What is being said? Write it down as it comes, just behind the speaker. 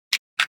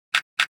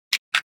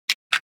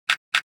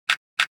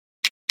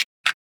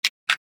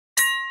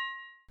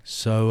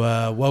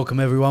So welcome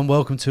everyone,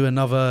 welcome to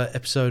another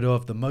episode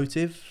of The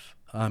Motive.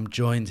 I'm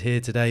joined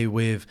here today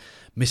with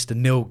Mr.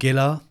 Neil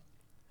Giller.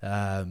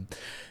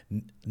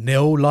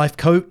 Neil, life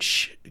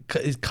coach,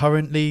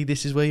 currently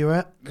this is where you're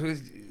at?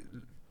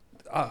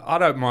 I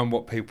don't mind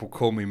what people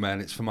call me, man.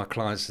 It's for my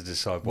clients to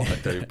decide what I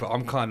do. But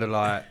I'm kind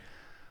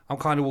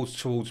of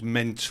towards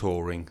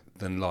mentoring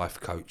than life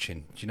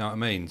coaching. Do you know what I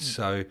mean?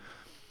 So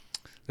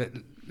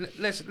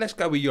let's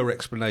go with your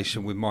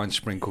explanation with mine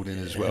sprinkled in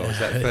as well. Is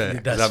that fair?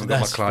 Because I haven't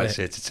got my clients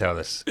here to tell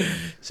us.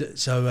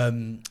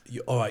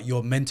 All right,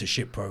 your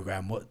mentorship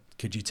program. What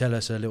could you tell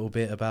us a little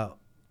bit about?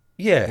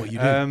 Yeah, what you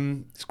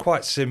do? It's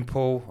quite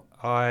simple.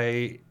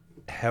 I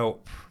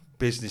help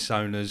business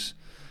owners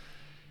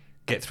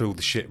get through all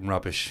the shit and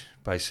rubbish,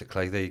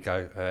 basically. There you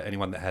go.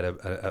 Anyone that had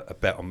a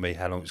bet on me,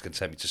 how long it was going to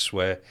take me to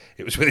swear,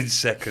 it was within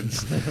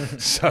seconds.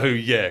 So,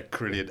 yeah,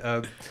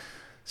 brilliant.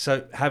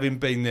 So, having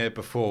been there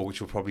before, which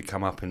will probably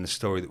come up in the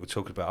story that we're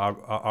talking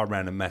about, I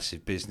ran a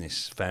massive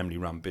business,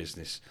 family-run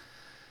business,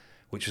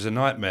 which was a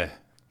nightmare,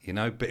 you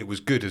know, but it was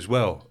good as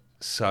well.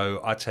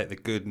 So, I take the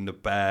good and the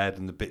bad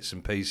and the bits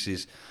and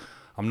pieces.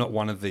 I'm not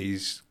one of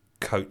these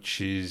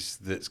coaches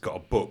that's got a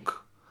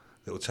book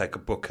that will take a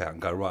book out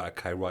and go, right,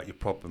 okay, right, your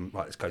problem,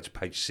 right, let's go to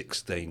page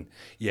 16.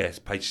 Yes,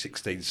 page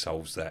 16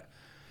 solves that.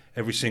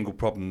 Every single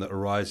problem that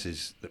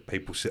arises that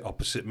people sit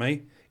opposite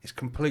me is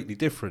completely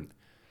different.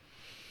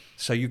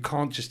 So you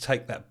can't just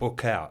take that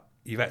book out.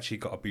 You've actually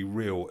got to be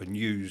real and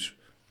use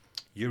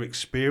your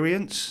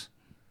experience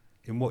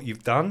in what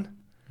you've done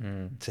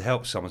to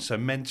help someone. So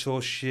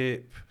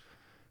mentorship,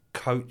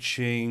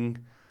 coaching,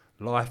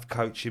 life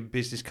coaching,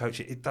 business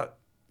coaching,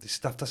 this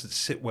stuff doesn't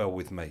sit well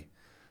with me.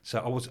 So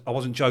I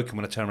wasn't joking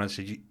when I turned around and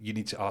said, you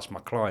need to ask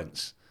my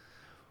clients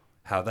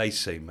how they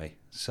see me.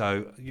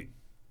 So you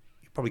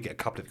probably get a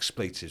couple of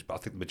expletives, but I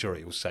think the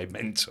majority will say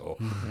mentor.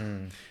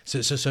 Mm-hmm.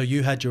 So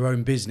you had your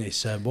own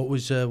business. What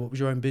was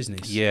your own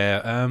business?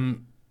 Yeah,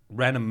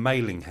 ran a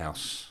mailing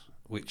house,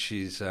 which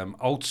is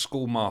old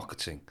school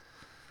marketing.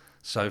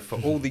 So for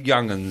all the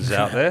young'uns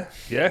out there,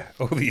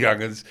 all the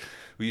young'uns,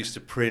 we used to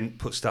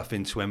put stuff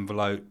into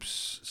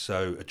envelopes,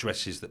 so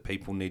addresses that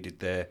people needed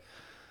their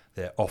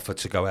offer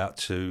to go out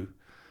to.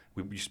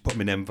 We used to put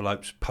them in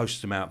envelopes,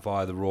 post them out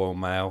via the Royal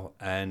Mail,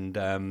 and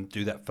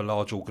do that for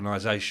large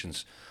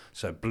organisations.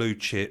 So blue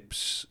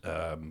chips,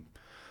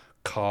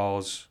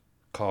 car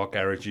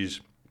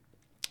garages,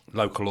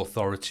 local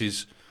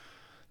authorities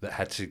that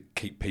had to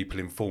keep people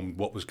informed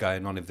what was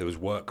going on, if there was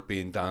work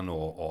being done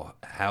or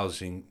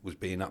housing was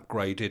being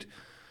upgraded.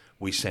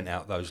 We sent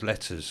out those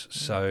letters.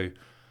 So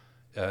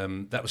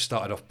that was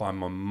started off by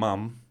my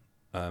mum.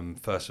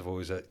 First of all,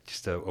 is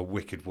just a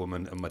wicked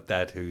woman, and my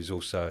dad, who's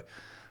also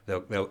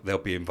they'll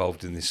be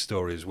involved in this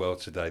story as well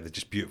today. They're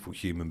just beautiful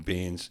human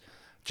beings,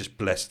 just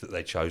blessed that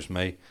they chose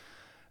me.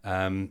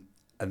 And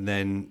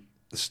then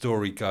the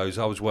story goes,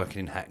 I was working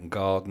in Hatton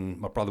Garden,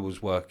 my brother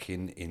was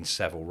working in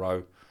Savile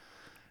Row,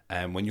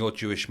 and when your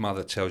Jewish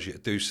mother tells you to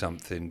do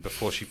something,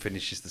 before she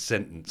finishes the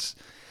sentence,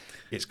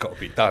 it's got to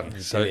be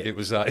done. So it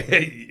was like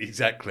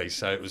exactly.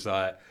 So it was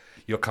like,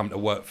 you're coming to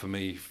work for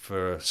me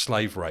for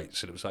slave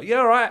rates. And it was like, yeah,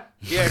 all right.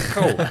 Yeah,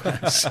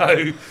 cool.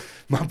 So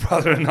my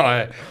brother and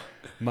I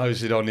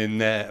moseyed on in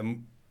there,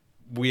 and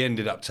we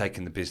ended up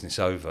taking the business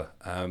over.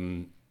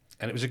 And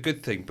it was a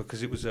good thing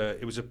because it was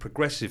a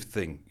progressive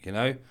thing, you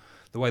know.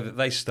 The way that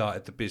they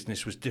started the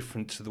business was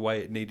different to the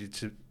way it needed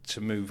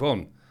to move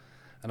on.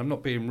 And I'm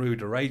not being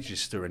rude or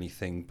ageist or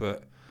anything,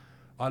 but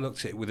I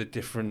looked at it with a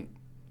different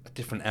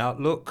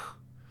outlook.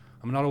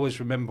 I mean, I always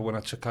remember when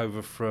I took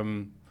over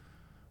from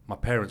my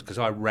parents, because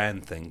I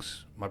ran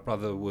things. My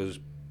brother was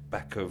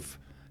back of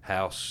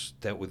house,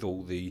 dealt with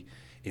all the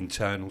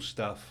internal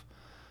stuff,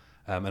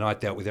 and I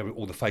dealt with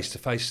all the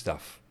face-to-face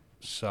stuff.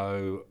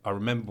 So I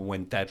remember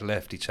when Dad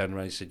left, he turned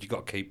around and he said, "You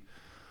got to keep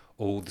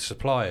all the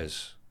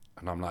suppliers."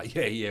 And I'm like,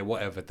 yeah,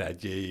 whatever,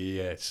 Dad,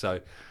 yeah. So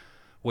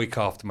week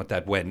after my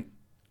dad went,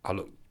 I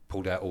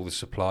pulled out all the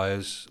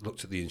suppliers,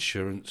 looked at the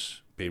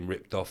insurance being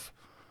ripped off,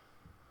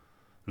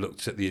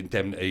 looked at the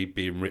indemnity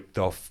being ripped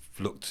off,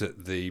 looked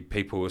at the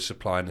people who were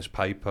supplying us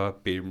paper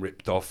being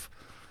ripped off,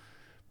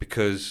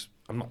 because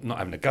I'm not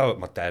having a go at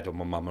my dad or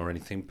my mum or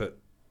anything, but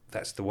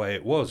that's the way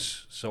it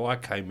was. So I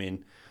came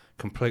in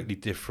completely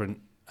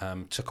different.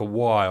 Took a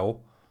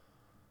while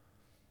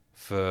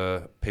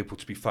for people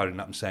to be phoning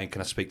up and saying,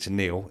 "Can I speak to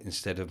Neil?"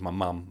 instead of my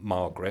mum,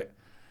 Margaret,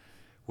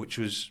 which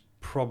was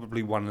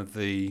probably one of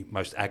the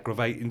most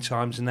aggravating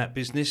times in that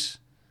business.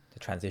 The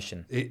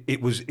transition.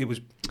 It was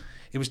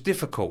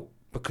difficult.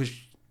 Because,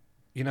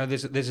 you know,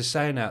 there's a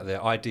saying out there,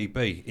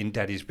 IDB, in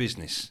Daddy's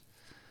business.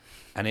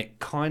 And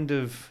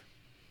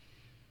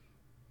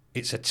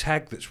it's a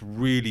tag that's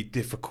really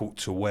difficult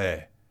to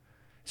wear,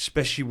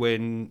 especially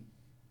when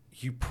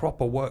you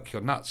proper work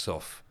your nuts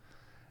off.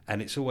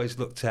 And it's always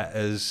looked at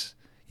as,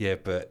 yeah,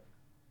 but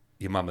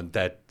your mum and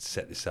dad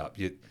set this up.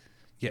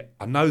 Yeah,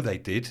 I know they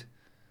did,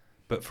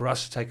 but for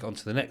us to take it on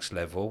to the next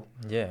level,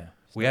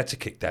 we had to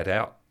kick Dad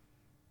out,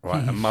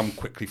 right? And Mum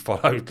quickly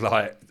followed,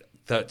 like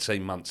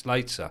 13 months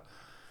later.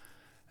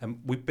 And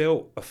we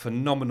built a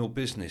phenomenal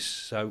business.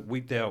 So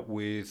we dealt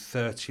with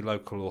 30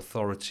 local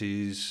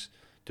authorities,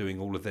 doing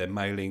all of their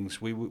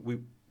mailings. We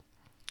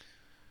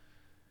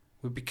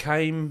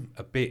became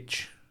a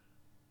bitch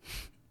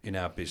in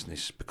our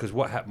business, because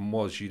what happened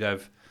was you'd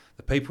have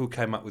the people who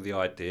came up with the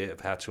idea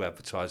of how to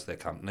advertise their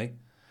company.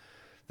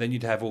 Then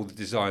you'd have all the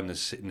designers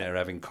sitting there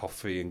having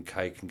coffee and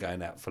cake and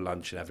going out for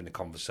lunch and having a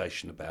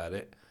conversation about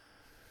it.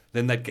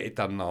 Then they'd get it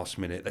done last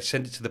minute. They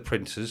send it to the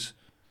printers,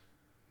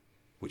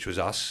 which was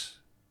us,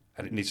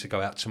 and it needs to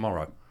go out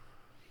tomorrow.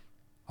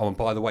 Oh, and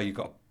by the way, you've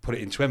got to put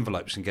it into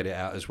envelopes and get it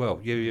out as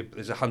well.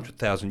 There's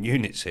 100,000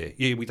 units here.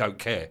 We don't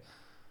care.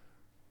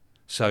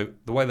 So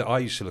the way that I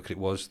used to look at it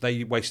was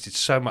they wasted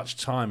so much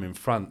time in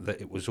front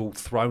that it was all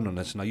thrown on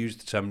us, and I used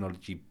the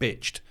terminology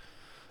bitched,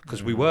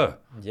 because we were.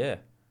 Yeah.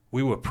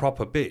 We were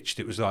proper bitched.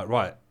 It was like,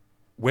 right,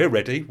 we're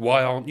ready,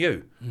 why aren't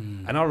you?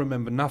 And I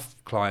remember enough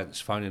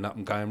clients phoning up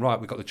and going, right,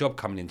 we've got the job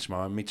coming in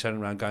tomorrow, and me turning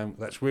around going,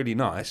 that's really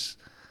nice,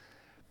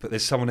 but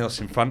there's someone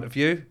else in front of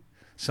you,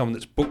 someone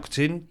that's booked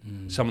in,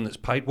 someone that's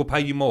paid, we'll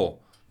pay you more.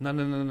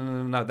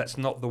 No, that's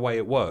not the way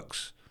it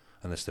works.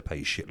 Unless they pay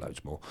you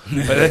shitloads more.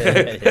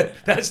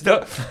 That's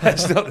not.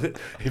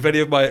 If any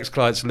of my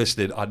ex-clients are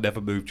listening, I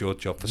never moved your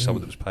job for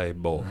someone that was paying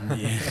more.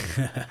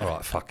 Yeah. All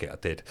right, fuck it, I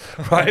did.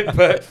 Right,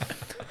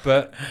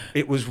 but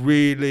it was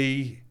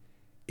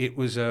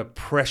a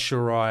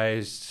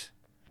pressurised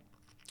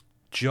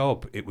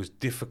job. It was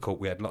difficult.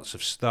 We had lots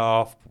of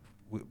staff.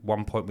 At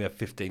one point, we had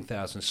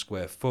 15,000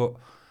 square foot.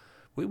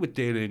 We were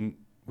dealing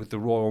with the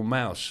Royal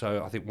Mail.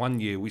 So I think one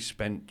year we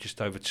spent just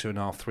over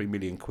 2.5-3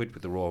 million quid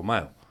with the Royal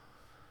Mail.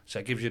 So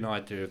it gives you an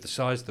idea of the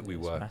size that we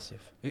were.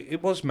 Massive.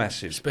 It was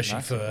massive. Especially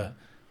massive, for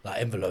like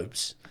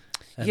envelopes.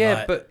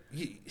 And But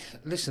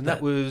listen,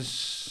 that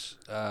was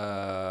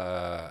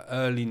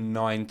early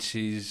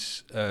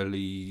 90s,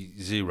 early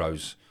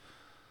zeros.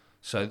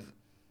 So,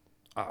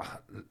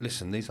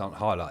 listen, these aren't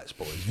highlights,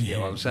 boys. You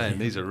know what I'm saying?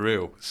 These are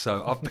real.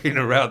 So I've been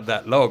around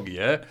that long,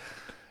 yeah?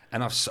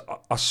 And I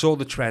saw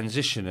the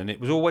transition, and it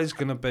was always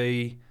going to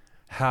be,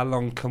 how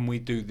long can we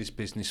do this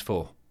business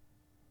for?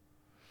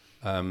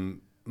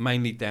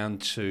 Mainly down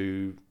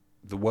to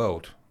the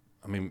world.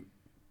 I mean,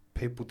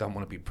 people don't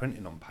want to be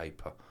printing on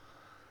paper.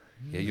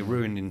 Yeah, you're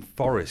ruining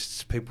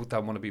forests. People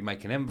don't want to be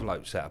making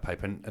envelopes out of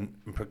paper. And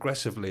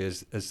progressively,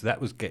 as that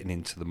was getting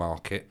into the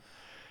market,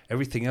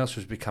 everything else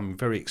was becoming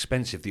very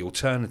expensive, the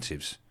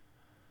alternatives.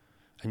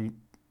 And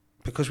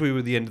because we were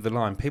at the end of the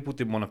line, people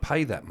didn't want to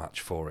pay that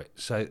much for it.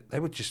 So they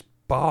were just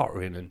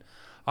bartering. And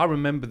I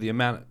remember the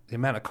amount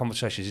of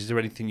conversations, is there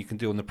anything you can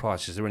do on the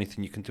price? Is there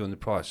anything you can do on the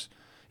price?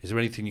 Is there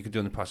anything you can do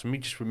on the price? And me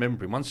just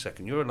remembering, 1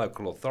 second, you're a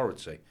local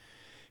authority.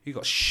 You've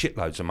got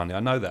shitloads of money. I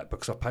know that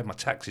because I've paid my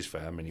taxes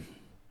for how many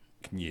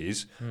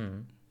years.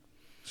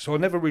 So I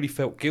never really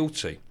felt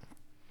guilty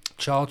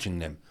charging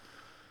them.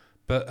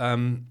 But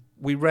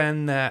we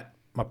ran that,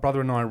 my brother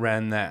and I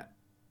ran that,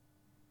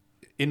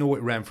 in all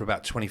it ran for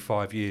about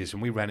 25 years,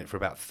 and we ran it for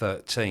about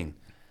 13.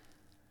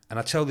 And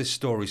I tell this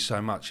story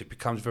so much, it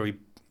becomes very,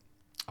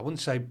 I wouldn't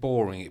say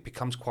boring, it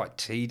becomes quite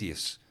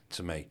tedious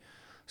to me.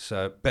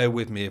 So bear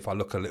with me if I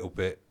look a little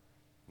bit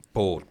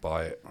bored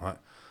by it, right?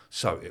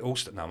 So it all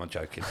no, I'm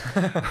joking.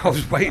 I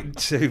was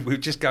we were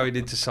just going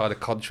in to sign a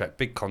contract,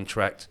 big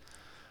contract.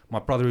 My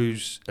brother,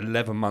 who's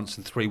 11 months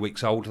and 3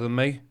 weeks older than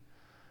me,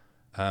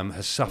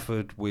 has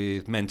suffered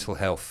with mental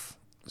health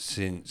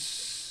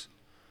since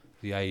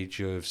the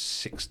age of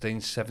 16,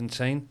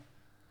 17.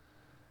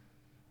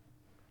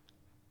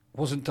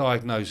 Wasn't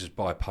diagnosed as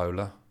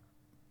bipolar,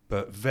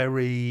 but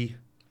very...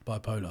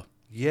 Bipolar.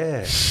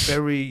 Yeah,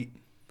 very...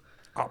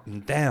 up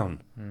and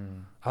down.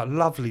 A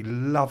lovely,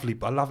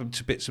 I love him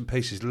to bits and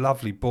pieces,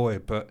 lovely boy,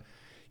 but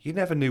you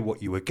never knew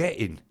what you were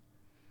getting,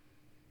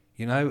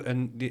 you know.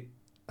 And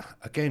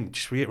again,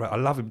 just reiterate, I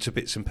love him to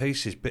bits and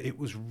pieces, but it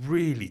was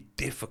really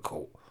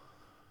difficult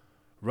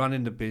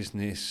running the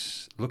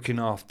business, looking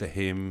after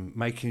him,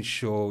 making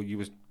sure you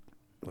was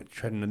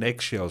treading on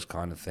eggshells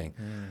kind of thing.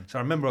 So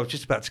I remember I was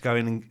just about to go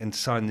in and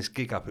sign this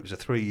gig up. It was a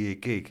 3-year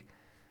gig,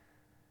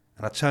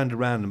 and I turned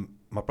around and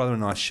my brother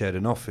and I shared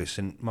an office,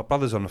 and my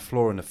brother's on the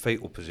floor in a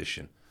fetal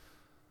position.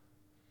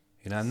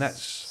 You know, and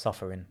that's...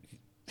 Suffering.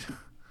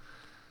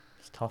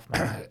 It's tough,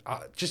 man.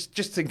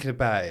 Just thinking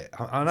about it,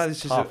 I know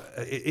it's this tough.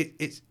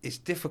 it's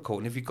difficult.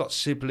 And if you've got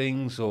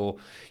siblings or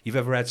you've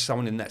ever had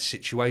someone in that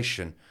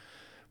situation,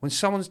 when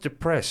someone's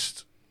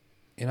depressed,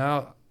 you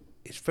know,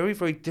 it's very,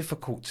 very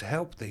difficult to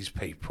help these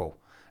people.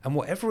 And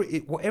whatever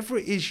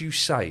it is you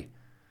say,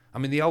 I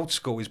mean, the old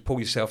school is pull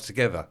yourself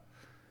together,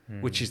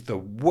 which is the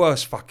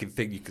worst fucking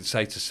thing you can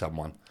say to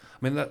someone.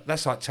 I mean,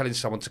 that's like telling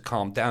someone to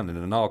calm down in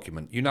an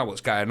argument. You know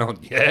what's going on,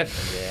 yeah?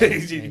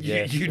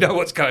 You know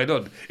what's going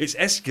on. It's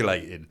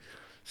escalating.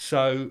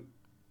 So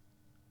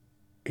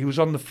he was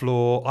on the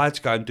floor. I had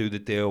to go and do the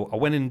deal. I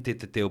went in and did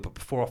the deal, but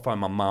before I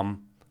phoned my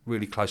mum,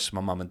 really close to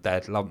my mum and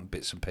dad, loved them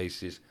bits and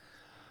pieces,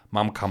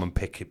 mum come and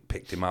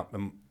picked him up,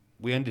 and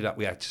we had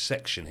to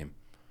section him.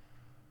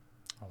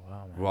 Oh,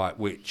 wow, man. Right,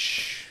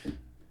 which...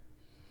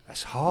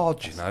 That's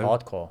hard, you know.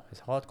 Hardcore.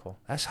 It's hardcore.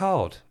 That's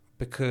hard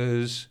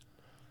because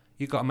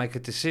you got to make a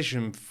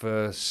decision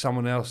for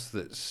someone else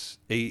that's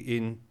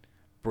eating,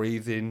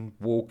 breathing,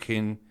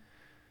 walking,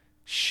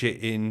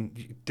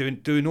 shitting,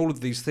 doing all of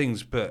these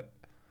things, but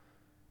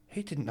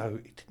he didn't know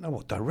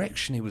what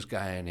direction he was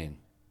going in,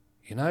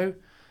 you know.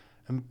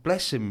 And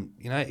bless him,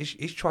 you know,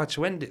 he's tried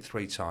to end it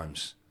 3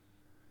 times.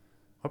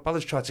 My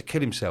brother's tried to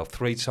kill himself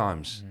 3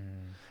 times.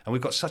 And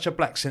we've got such a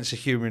black sense of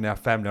humour in our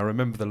family. I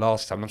remember the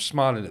last time, I'm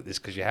smiling at this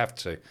because you have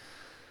to.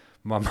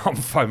 My mum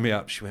phoned me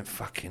up. She went,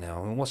 fucking hell.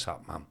 I went, what's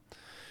up, Mum?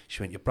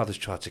 She went, your brother's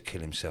tried to kill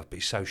himself, but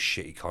he's so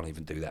shit he can't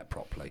even do that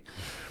properly.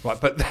 Right,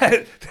 but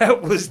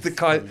that was the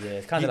kind... Yeah,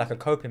 it's kind of like a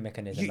coping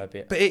mechanism a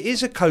bit. But it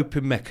is a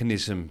coping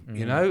mechanism,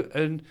 you know?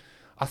 And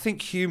I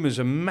think humour's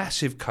a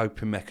massive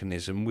coping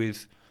mechanism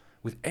with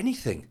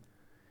anything.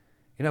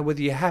 You know,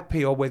 whether you're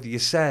happy or whether you're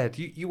sad,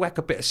 you whack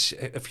a bit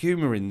of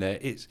humour in there,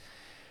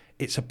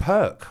 it's a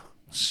perk.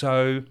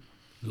 So...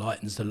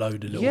 lightens the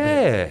load a little bit.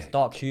 Yeah. It's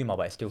dark humour,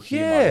 but it's still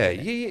humour. Yeah,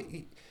 isn't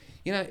it?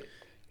 you know,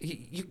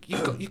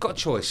 you've got a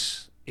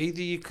choice.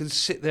 Either you can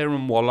sit there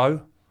and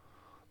wallow,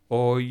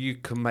 or you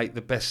can make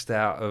the best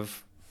out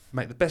of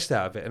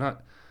it.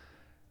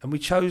 And we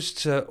chose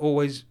to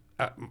always.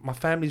 My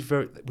family's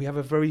we have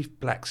a very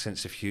black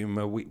sense of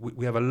humour.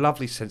 We have a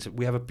lovely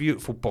we have a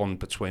beautiful bond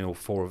between all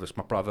 4 of us.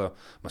 My brother,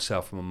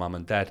 myself, and my mum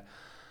and dad.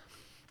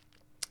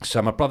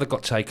 So my brother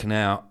got taken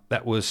out.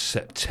 That was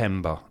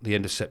September, the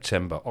end of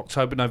September.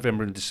 October,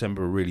 November, and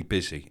December were really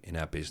busy in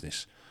our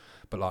business,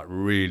 but like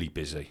really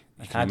busy.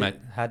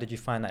 How did you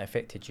find that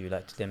affected you,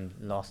 like them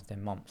last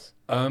 10 months?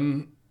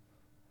 In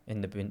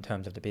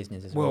terms of the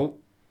business as well. Well,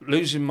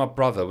 losing my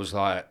brother was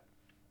like,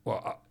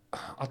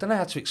 I don't know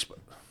how to explain.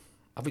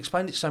 I've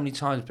explained it so many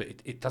times, but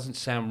it doesn't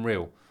sound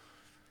real.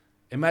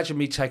 Imagine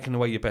me taking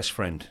away your best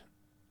friend.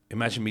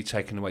 Imagine me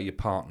taking away your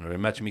partner.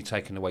 Imagine me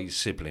taking away your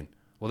sibling.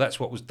 Well, that's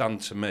what was done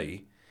to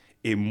me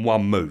in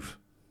one move.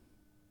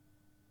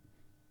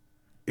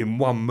 In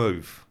one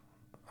move.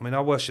 I mean,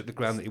 I worship the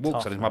ground that he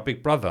walks on. He's my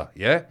big brother,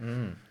 yeah?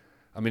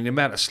 I mean, the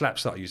amount of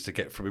slaps that I used to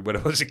get from him when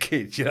I was a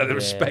kid, you know, the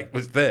respect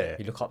was there.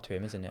 You look up to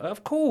him, isn't it?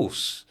 Of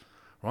course,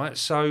 right?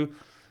 So,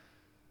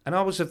 and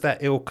I was of that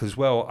ilk as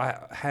well.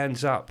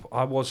 Hands up,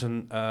 I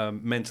wasn't a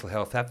mental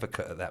health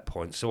advocate at that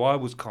point. So I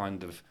was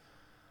kind of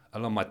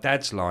along my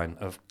dad's line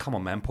of, come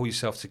on, man, pull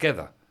yourself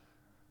together.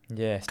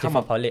 Yeah, stiff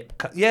up her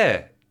lip.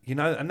 Yeah, you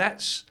know, and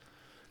that's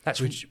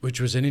which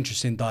was an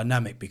interesting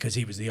dynamic because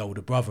he was the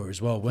older brother as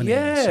well, wasn't he?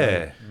 Yeah.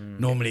 So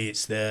normally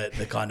it's the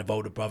kind of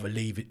older brother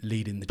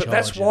leading the charge. But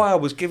that's why I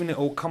was giving it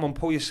all. Come on,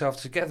 pull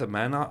yourself together,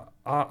 man.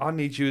 I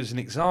need you as an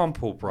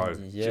example, bro.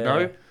 Yeah. You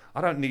know,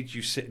 I don't need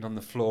you sitting on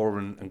the floor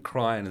and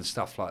crying and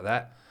stuff like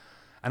that.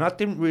 And I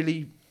didn't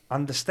really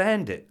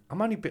understand it.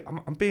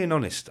 I'm being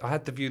honest. I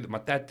had the view that my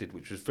dad did,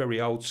 which was very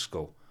old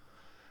school.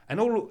 And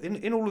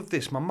in all of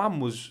this, my mum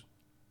was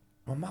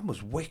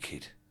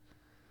wicked.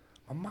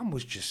 My mum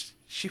was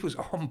she was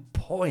on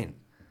point.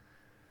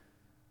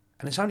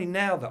 And it's only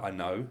now that I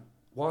know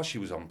why she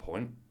was on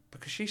point,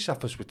 because she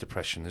suffers with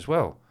depression as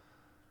well.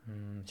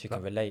 She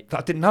can relate.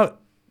 I didn't know.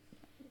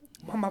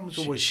 My mum was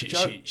always... She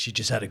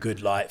just had a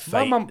good, like,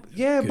 my mum,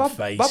 my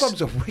face.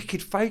 mum's a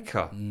wicked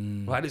faker.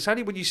 Right? And it's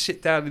only when you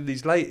sit down in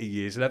these later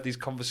years and have these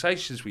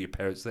conversations with your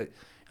parents that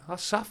I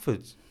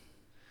suffered.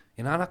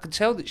 You know, and I can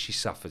tell that she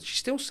suffered. She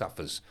still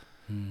suffers.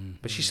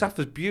 But she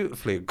suffers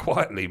beautifully and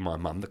quietly, my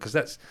mum, because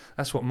that's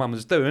what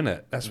mamas do, isn't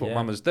it? That's what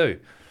mamas do.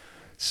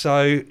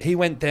 So he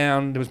went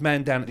down. There was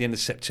man down at the end of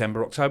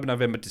September. October,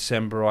 November,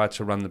 December, I had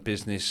to run the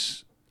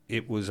business.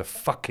 It was a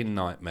fucking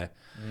nightmare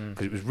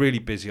because it was really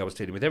busy. I was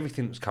dealing with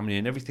everything that was coming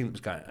in, everything that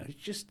was going on.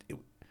 It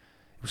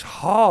was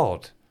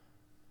hard.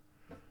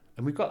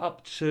 And we got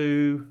up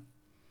to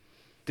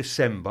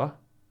December.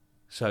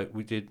 So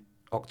we did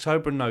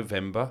October and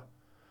November.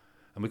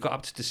 And we got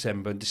up to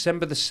December. And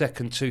December the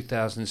 2nd,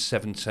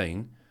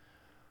 2017,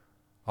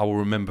 I will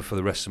remember for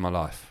the rest of my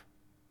life.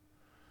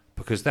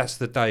 Because that's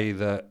the day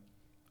that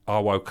I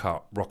woke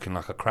up rocking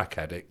like a crack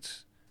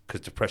addict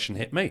because depression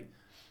hit me.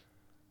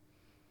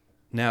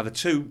 Now, the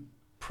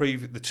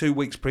 2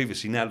 weeks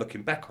previously, now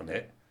looking back on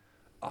it,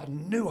 I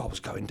knew I was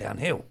going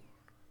downhill.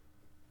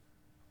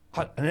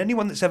 And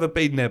anyone that's ever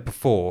been there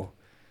before,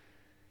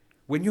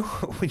 when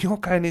you're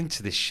going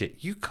into this shit,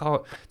 you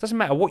can't. It doesn't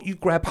matter what you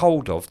grab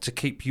hold of to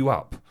keep you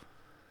up.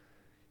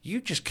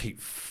 You just keep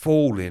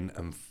falling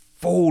and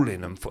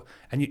falling and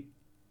and you.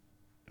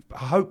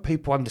 I hope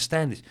people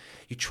understand this.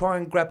 You try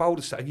and grab hold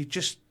of stuff, and you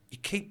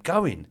keep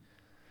going.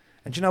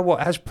 And you know what?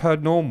 As per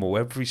normal,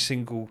 every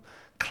single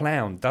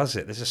clown does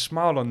it. There's a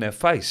smile on their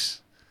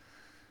face,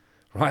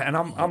 right? And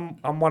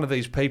I'm one of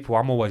these people.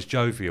 I'm always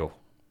jovial,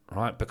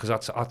 right? Because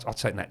I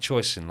take that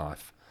choice in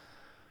life.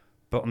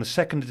 But on the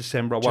 2nd of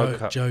December, I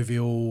woke up...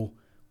 Jovial...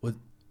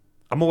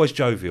 I'm always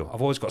jovial.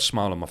 I've always got a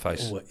smile on my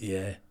face. Oh,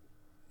 yeah.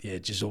 Yeah,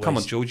 just always... Come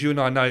on, George. You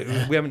and I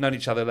know... We haven't known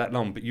each other that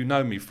long, but you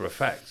know me for a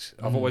fact.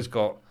 I've always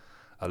got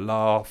a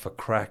laugh, a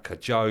crack, a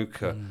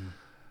joke,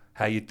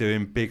 how you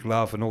doing, big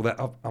love and all that.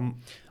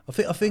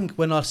 I think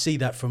when I see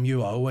that from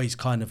you, I always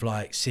kind of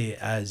like see it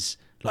as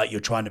like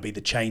you're trying to be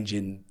the change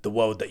in the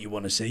world that you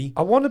want to see.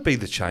 I want to be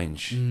the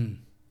change.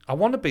 I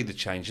want to be the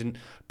change. And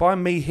by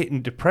me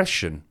hitting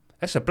depression,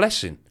 that's a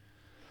blessing.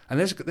 And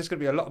there's going to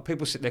be a lot of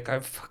people sitting there going,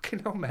 fucking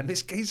hell, man,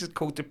 this geezer's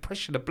called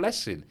depression a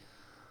blessing.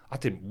 I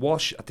didn't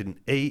wash, I didn't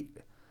eat,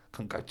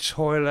 couldn't go to the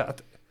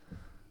toilet,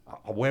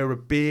 I wear a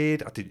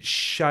beard, I didn't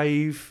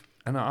shave,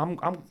 and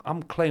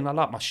I'm clean. I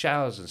like my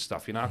showers and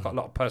stuff, you know. I've got a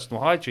lot of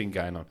personal hygiene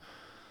going on.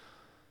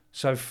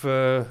 So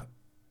for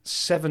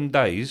 7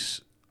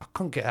 days, I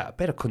couldn't get out of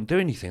bed. I couldn't do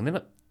anything.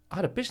 Then I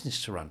had a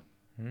business to run.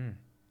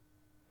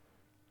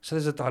 So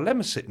there's a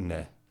dilemma sitting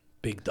there.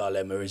 Big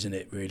dilemma, isn't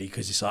it? Really,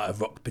 because it's like a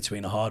rock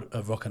between a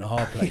rock and a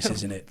hard place,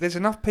 isn't it? There's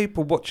enough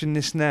people watching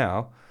this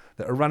now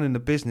that are running the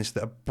business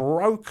that are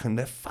broken.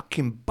 They're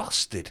fucking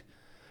busted.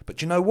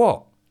 But you know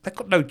what? They've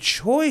got no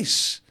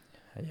choice.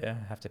 Yeah,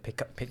 have to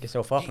pick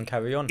yourself up and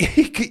carry on.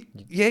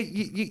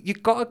 You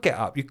got to get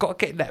up. You've got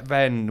to get in that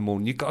van in the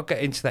morning. You've got to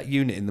get into that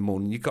unit in the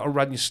morning. You've got to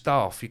run your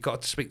staff. You've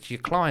got to speak to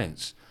your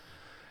clients.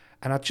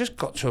 And I just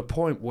got to a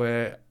point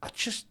where I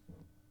just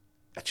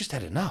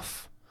had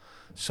enough.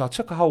 So I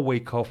took a whole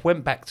week off,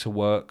 went back to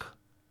work.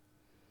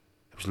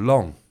 It was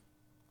long.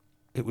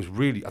 It was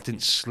really, I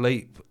didn't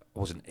sleep. I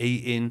wasn't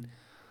eating.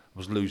 I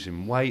was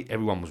losing weight.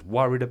 Everyone was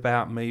worried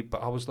about me.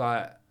 But I was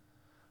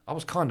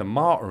kind of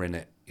martyring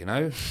it, you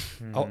know.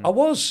 I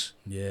was.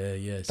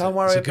 Yeah. Don't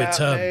worry about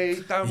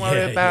me. Don't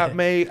worry about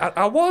me.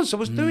 I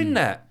was doing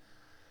that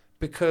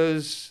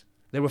because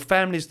there were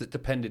families that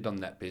depended on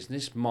that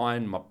business.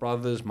 Mine, my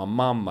brothers, my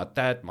mum, my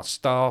dad, my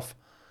staff.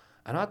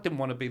 And I didn't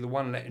want to be the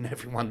one letting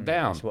everyone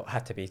down. That's what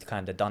had to be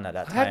kind of done at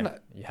that time.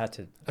 You had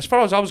to. As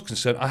far as I was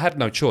concerned, I had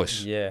no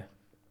choice. Yeah.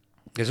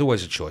 There's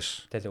always a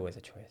choice. There's always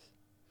a choice.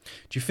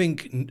 Do you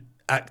think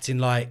acting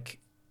like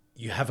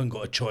you haven't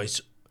got a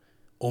choice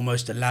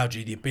almost allowed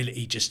you the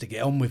ability just to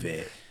get on with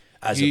it,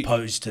 as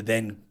opposed to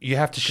then... You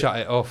have to shut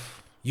it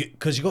off.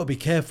 Because you've got to be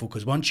careful,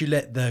 because once you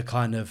let the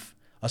kind of...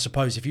 I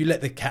suppose if you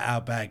let the cat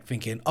out of the bag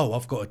thinking, oh,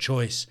 I've got a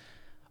choice,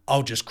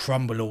 I'll just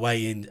crumble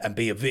away and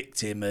be a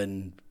victim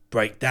and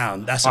break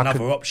down. That's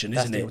another option,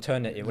 isn't it? That's the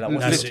alternative. Like,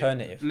 what's the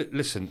alternative?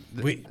 Listen.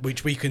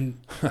 Which we can...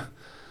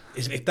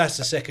 if that's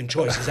the second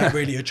choice, is that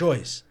really a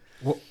choice?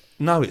 Well,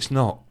 no, it's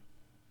not.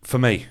 For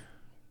me.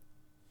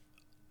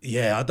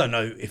 Yeah, I don't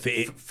know if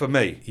it... For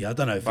me. Yeah, I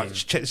don't know if it...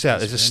 Check this out.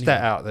 There's a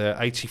stat out there.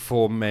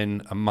 84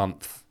 men a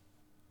month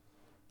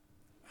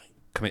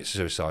commit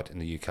suicide in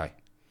the UK.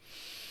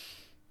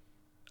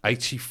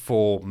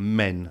 84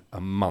 men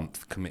a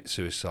month commit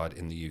suicide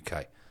in the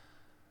UK.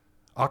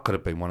 I could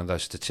have been one of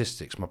those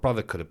statistics. My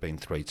brother could have been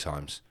 3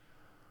 times.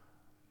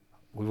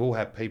 We've all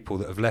had people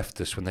that have left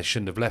us when they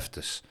shouldn't have left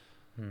us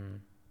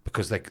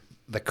because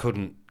they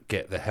couldn't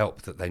get the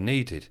help that they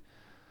needed.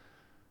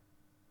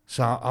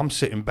 So I'm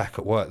sitting back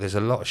at work. There's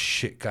a lot of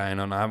shit going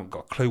on. I haven't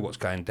got a clue what's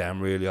going down,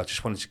 really. I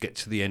just wanted to get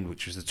to the end,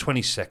 which was the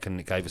 22nd.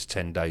 It gave us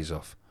 10 days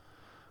off.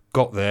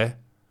 Got there,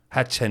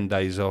 had 10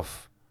 days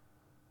off.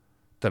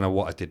 Don't know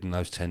what I did in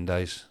those 10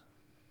 days.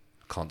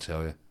 Can't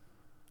tell you.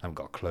 I haven't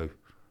got a clue.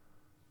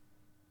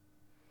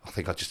 I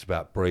think I just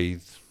about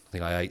breathed. I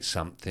think I ate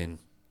something.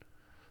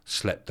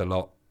 Slept a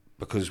lot.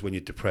 Because when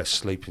you're depressed,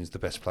 sleeping's the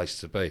best place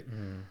to be.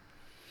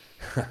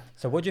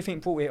 So what do you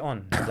think brought it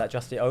on? Was that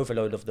just the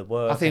overload of the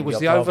work? I think it was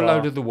the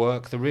overload of the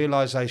work, the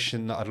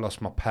realisation that I'd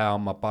lost my pal,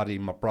 my buddy,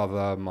 my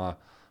brother, my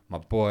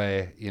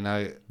boy, you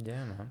know.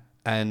 Yeah, man.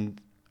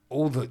 And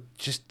all the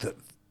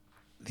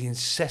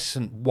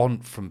incessant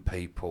want from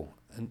people.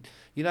 And,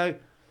 you know,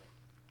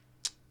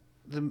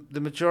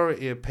 the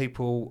majority of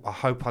people, I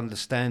hope,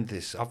 understand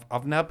this.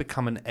 I've now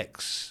become an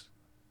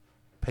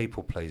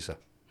ex-people pleaser.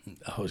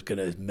 I was going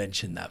to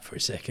mention that for a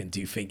second. Do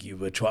you think you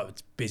were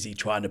busy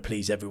trying to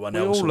please everyone We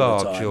else all all are,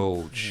 the time?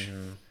 George.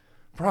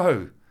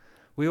 Bro,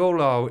 we all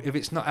are. If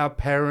it's not our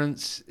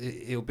parents,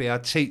 it'll be our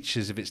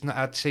teachers. If it's not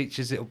our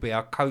teachers, it'll be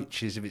our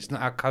coaches. If it's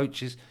not our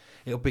coaches,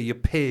 it'll be your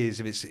peers.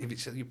 If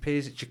it's your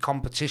peers, it's your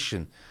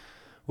competition.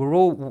 We're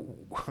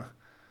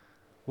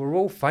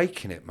all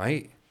faking it,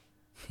 mate.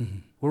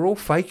 We're all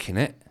faking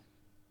it.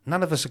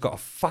 None of us have got a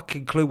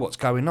fucking clue what's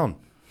going on.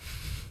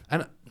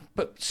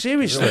 But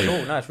seriously,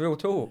 it's real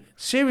talk.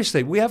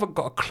 Seriously, we haven't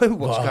got a clue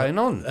what's going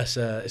on.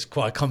 It's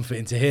quite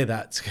comforting to hear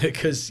that,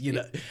 because you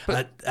know,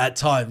 at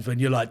times when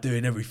you're like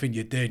doing everything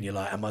you're doing, you're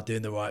like, am I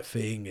doing the right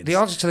thing? And the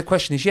answer to the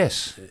question is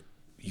yes.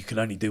 You can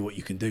only do what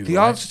you can do. The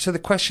answer to the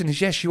question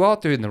is yes, you are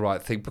doing the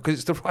right thing because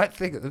it's the right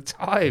thing at the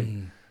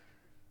time.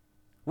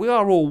 We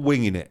are all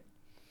winging it,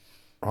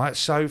 right?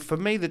 So for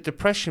me, the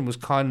depression was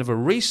kind of a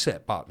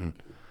reset button,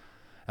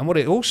 and what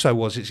it also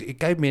was, it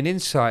gave me an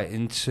insight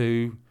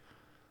into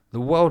the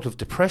world of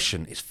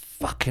depression. Is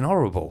fucking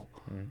horrible.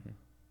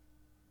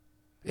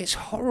 It's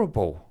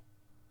horrible.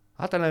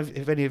 I don't know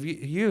if any of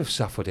you have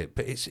suffered it,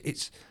 but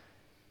it's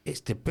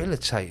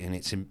debilitating.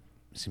 It's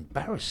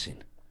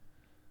embarrassing.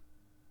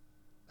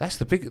 That's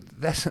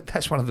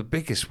one of the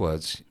biggest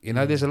words. You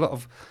know, there's a lot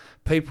of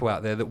people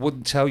out there that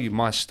wouldn't tell you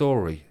my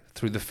story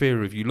through the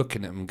fear of you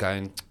looking at them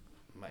going,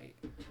 mate,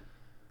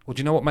 well, do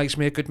you know what makes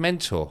me a good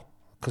mentor?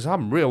 Because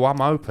I'm real, I'm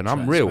open,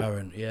 I'm real.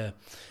 Yeah.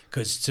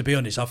 Because to be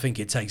honest, I think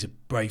it takes a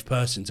brave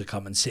person to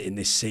come and sit in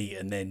this seat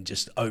and then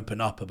just open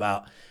up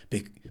about,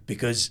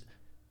 because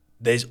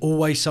there's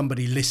always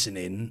somebody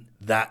listening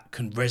that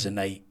can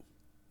resonate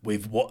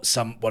with what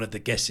one of the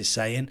guests is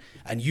saying,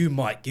 and you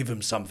might give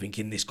them something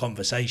in this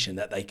conversation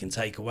that they can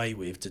take away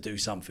with to do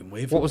something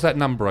with. What was that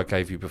number I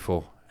gave you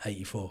before?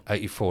 84.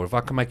 84. If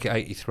I can make it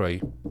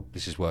 83,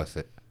 this is worth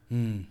it.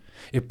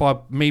 If by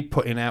me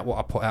putting out what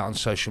I put out on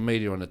social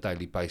media on a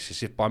daily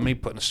basis, if by me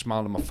putting a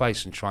smile on my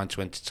face and trying to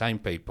entertain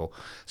people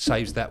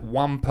saves that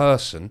one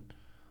person,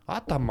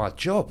 I've done my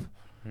job.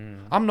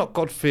 I'm not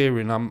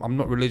God-fearing, I'm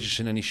not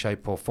religious in any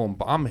shape or form,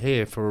 but I'm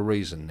here for a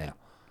reason now.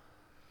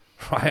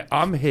 Right?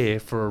 I'm here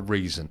for a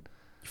reason.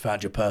 You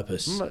found your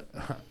purpose.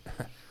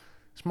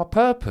 It's my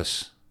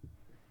purpose.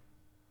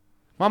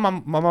 My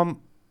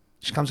mum,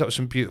 she comes up with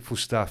some beautiful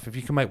stuff. If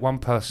you can make one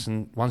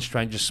person, one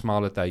stranger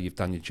smile a day, you've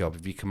done your job.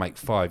 If you can make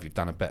 5, you've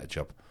done a better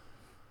job.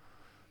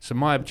 So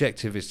my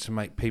objective is to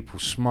make people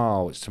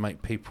smile. It's to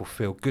make people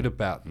feel good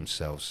about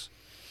themselves.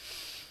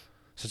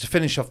 So to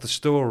finish off the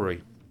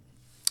story,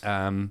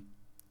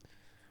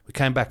 we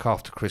came back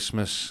after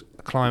Christmas.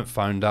 A client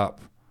phoned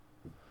up.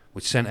 We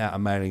sent out a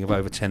mailing of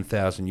over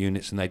 10,000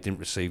 units and they didn't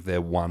receive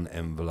their one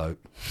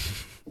envelope.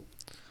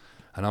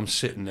 And I'm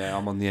sitting there,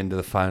 I'm on the end of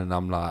the phone and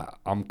I'm like,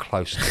 I'm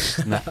close to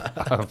snap.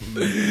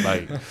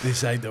 Mate,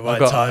 this ain't the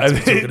right time to be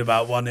talking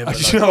about one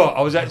envelope. You know what?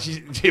 I was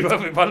actually,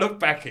 if I look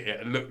back at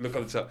it and look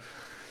on the top,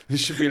 there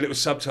should be a little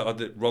subtitle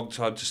that wrong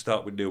time to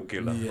start with Neil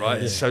Giller,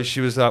 right? Yeah. So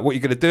she was like, what are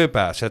you going to do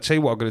about it? I said, I'll tell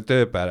you what I'm going to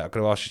do about it. I'm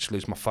going to ask you to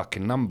lose my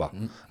fucking number.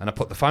 And I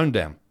put the phone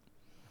down.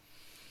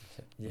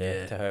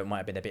 Yeah, to her it might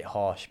have been a bit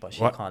harsh, but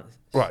she can't.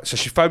 Right, so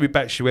she phoned me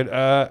back. She went,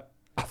 I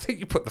think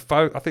you put the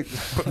phone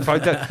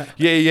down.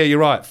 Yeah, you're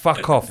right.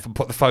 Fuck off, and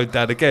put the phone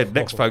down again.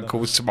 Next phone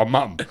call was to my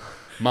mum.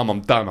 Mum, I'm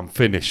done. I'm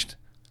finished.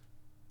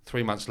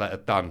 3 months later,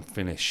 done,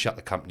 finished. Shut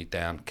the company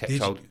down. Kept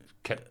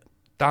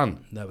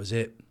done. That was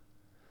it.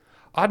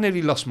 I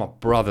nearly lost my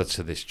brother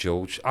to this,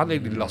 George. I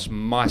nearly lost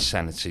my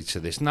sanity to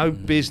this. No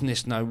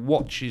business, no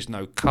watches,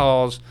 no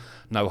cars,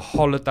 no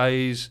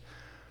holidays.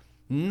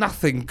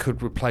 Nothing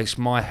could replace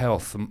my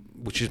health,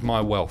 which is my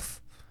wealth.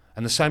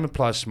 And the same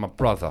applies to my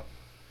brother.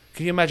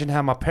 Can you imagine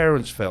how my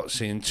parents felt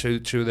seeing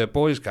two of their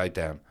boys go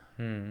down?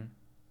 I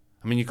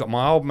mean, you've got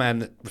my old man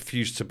that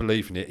refused to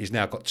believe in it. He's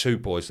now got 2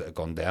 boys that have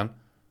gone down.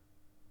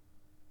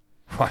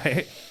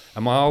 Right?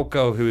 And my old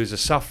girl, who is a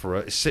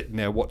sufferer, is sitting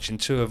there watching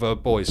 2 of her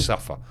boys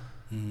suffer.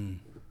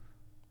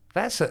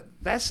 That's a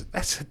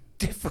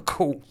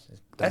difficult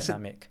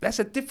dynamic. That's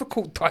a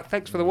difficult.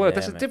 Thanks for the word.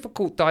 That's a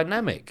difficult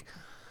dynamic.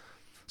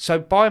 So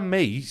by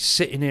me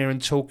sitting here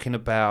and talking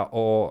about,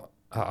 or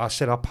I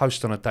said I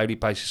post on a daily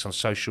basis on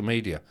social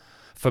media,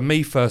 for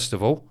me first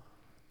of all,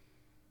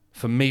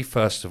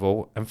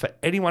 and for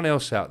anyone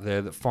else out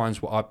there that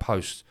finds what I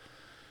post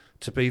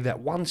to be that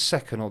 1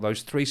 second or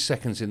those 3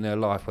 seconds in their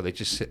life where they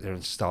just sit there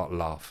and start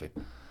laughing,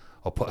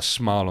 or put a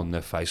smile on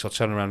their face, or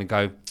turn around and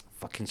go,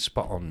 fucking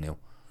spot on, Neil.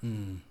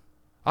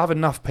 I have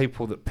enough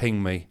people that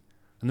ping me,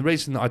 and the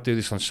reason that I do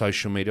this on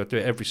social media, I do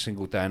it every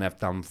single day and have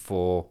done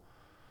for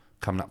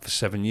coming up for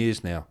 7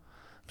 years now.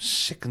 I'm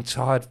sick and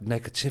tired of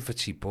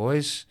negativity,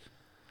 boys.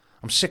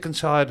 I'm sick and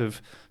tired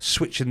of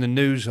switching the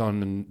news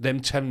on and them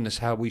telling us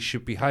how we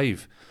should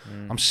behave.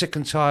 I'm sick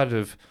and tired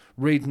of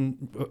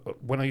reading,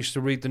 when I used to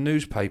read the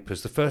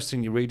newspapers, the first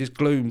thing you read is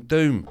gloom,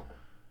 doom.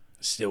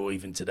 Still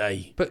even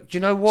today. But you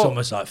know what? It's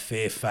almost like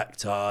fear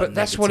factor. But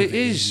that's what it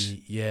is.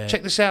 Yeah.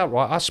 Check this out,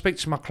 right? I speak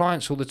to my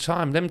clients all the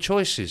time. Them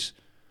choices.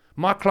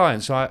 My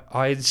clients,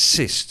 I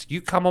insist,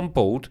 you come on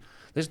board.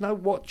 There's no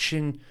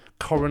watching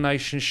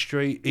Coronation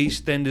Street,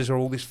 EastEnders, or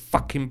all this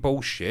fucking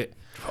bullshit.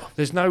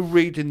 There's no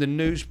reading the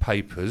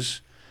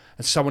newspapers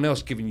and someone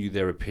else giving you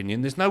their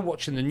opinion. There's no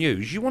watching the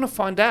news. You want to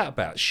find out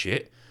about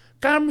shit,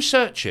 go and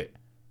research it.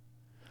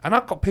 And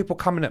I've got people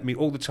coming at me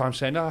all the time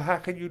saying, oh, how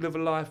can you live a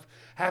life?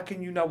 How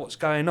can you know what's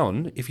going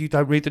on if you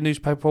don't read the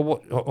newspaper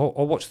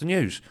or watch the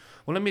news?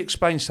 Well, let me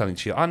explain something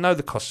to you. I know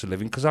the cost of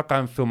living because I go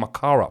and fill my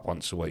car up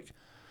once a week.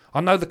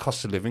 I know the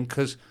cost of living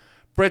because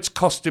bread's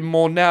costing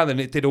more now than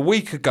it did a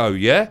week ago,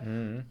 yeah?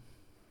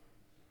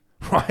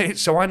 Right?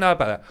 So I know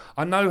about that.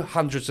 I know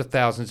hundreds of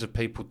thousands of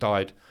people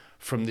died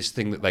from this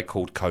thing that they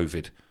called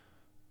COVID.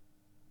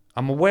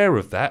 I'm aware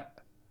of that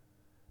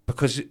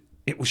because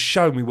it was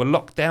shown we were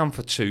locked down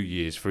for 2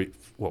 years, for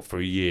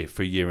a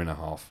year and a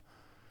half,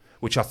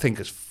 which I think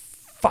has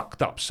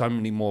fucked up so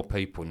many more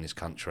people in this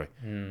country.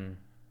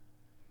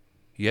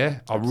 Yeah,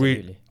 I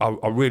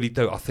really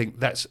do. I think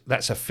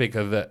that's a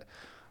figure that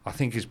I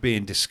think is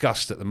being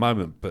discussed at the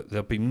moment, but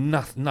there'll be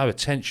no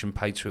attention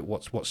paid to it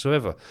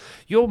whatsoever.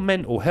 Your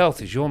mental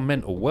health is your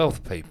mental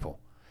wealth, people.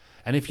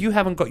 And if you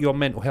haven't got your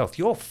mental health,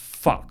 you're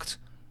fucked.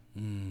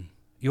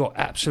 You're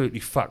absolutely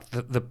fucked.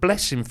 The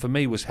blessing for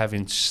me was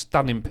having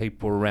stunning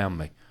people around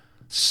me.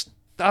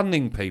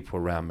 Stunning people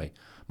around me.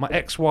 My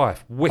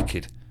ex-wife,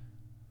 wicked.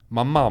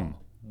 My mum,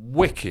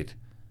 wicked.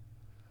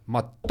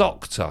 My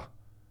doctor,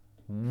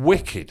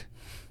 wicked.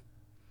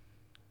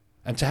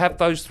 And to have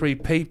those 3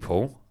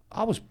 people,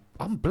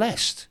 I'm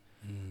blessed.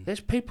 There's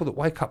people that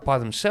wake up by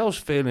themselves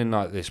feeling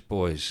like this,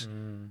 boys.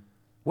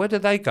 Where do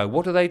they go?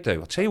 What do they do?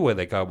 I'll tell you where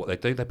they go, what they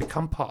do. They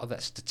become part of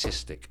that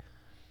statistic.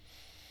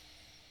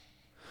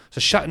 So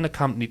shutting the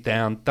company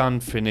down, done,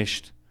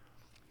 finished.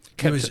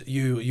 It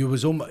was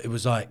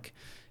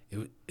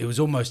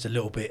almost a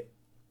little bit,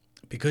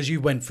 because you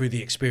went through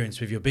the experience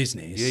with your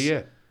business.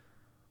 Yeah.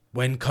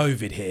 When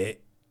COVID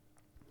hit,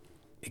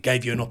 it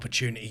gave you an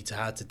opportunity to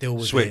how to deal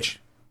with Switch.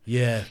 it.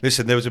 Yeah.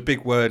 Listen, there was a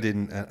big word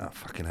in... I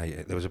fucking hate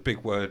it. There was a big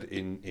word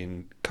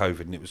in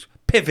COVID, and it was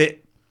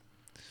pivot.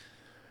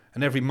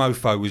 And every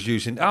mofo was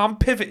using, I'm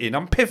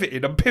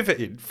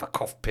pivoting.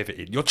 Fuck off,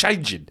 pivoting. You're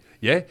changing,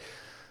 yeah?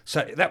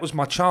 So that was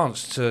my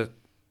chance to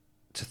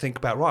think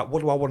about, right,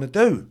 what do I want to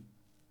do?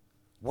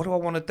 What do I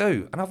want to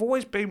do? And I've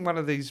always been one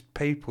of these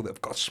people that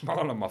have got a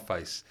smile on my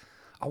face.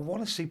 I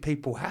want to see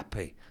people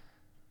happy.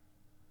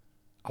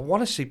 I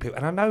want to see people...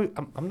 And I know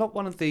I'm not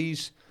one of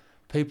these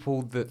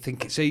people that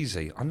think it's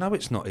easy. I know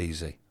it's not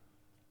easy.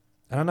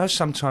 And I know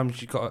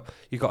sometimes you got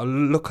to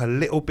look a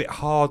little bit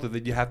harder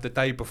than you have the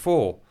day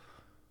before.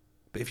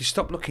 But if you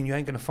stop looking, you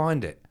ain't going to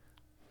find it.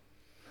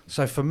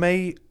 So for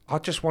me, I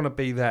just want to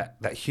be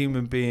that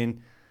human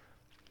being.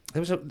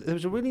 There was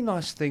a really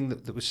nice thing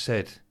that was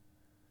said.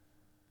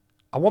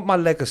 I want my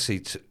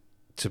legacy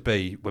to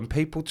be, when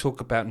people talk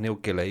about Neil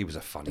Giller, he was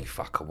a funny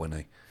fucker,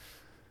 wasn't he?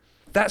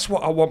 That's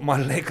what I want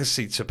my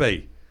legacy to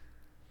be.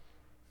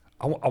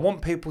 I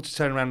want people to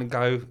turn around and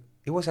go,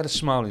 he always had a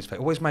smile on his face,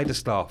 always made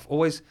us laugh,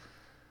 always.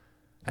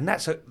 And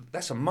that's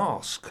a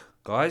mask,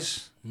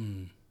 guys.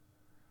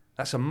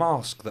 That's a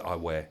mask that I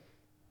wear.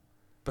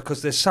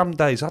 Because there's some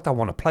days I don't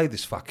want to play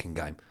this fucking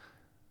game.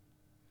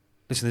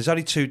 Listen, there's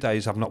only 2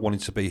 days I've not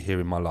wanted to be here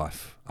in my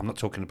life. I'm not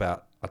talking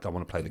about I don't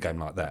want to play the game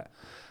like that.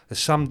 There's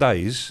some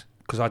days,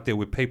 because I deal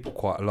with people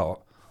quite a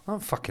lot, I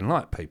don't fucking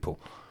like people.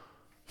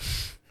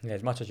 Yeah,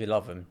 as much as you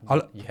love them,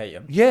 you hate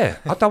them. Yeah,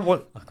 I don't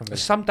want...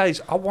 Some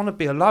days I want to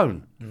be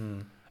alone.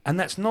 And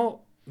that's not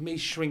me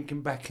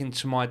shrinking back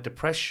into my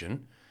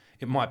depression.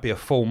 It might be a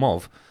form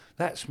of...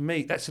 That's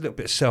me. That's a little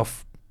bit of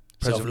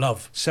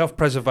self-love.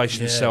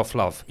 Self-preservation and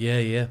self-love.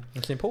 Yeah.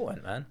 It's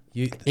important, man.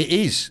 It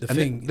is.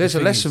 There's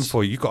a lesson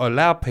for you. You've got to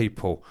allow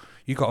people...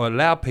 You've got to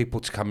allow people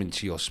to come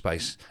into your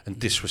space and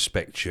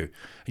disrespect you.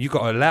 You've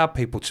got to allow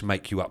people to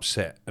make you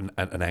upset and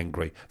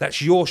angry.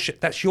 That's your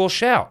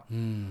shout.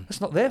 That's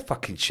not their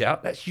fucking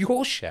shout. That's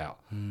your shout.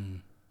 And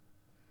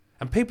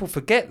people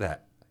forget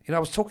that. You know, I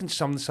was talking to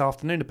someone this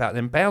afternoon about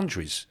them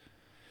boundaries.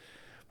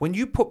 When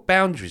you put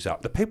boundaries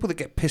up, the people that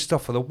get pissed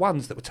off are the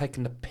ones that were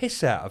taking the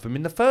piss out of them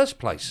in the first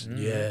place.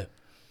 Yeah.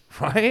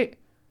 Right?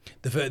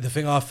 The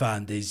thing I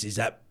found is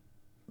that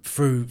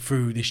through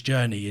this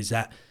journey is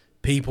that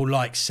people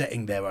like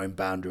setting their own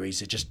boundaries.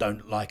 They just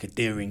don't like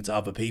adhering to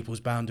other people's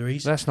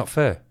boundaries. That's not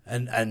fair.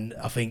 And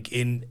I think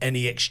in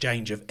any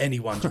exchange of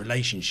anyone's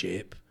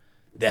relationship,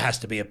 there has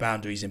to be a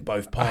boundaries in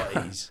both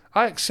parties.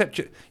 I accept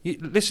you.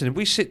 Listen, if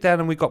we sit down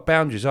and we've got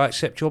boundaries, I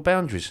accept your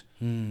boundaries.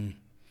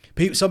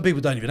 Some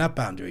people don't even have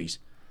boundaries.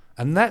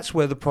 And that's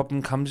where the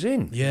problem comes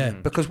in. Yeah.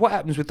 Because what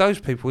happens with those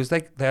people is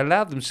they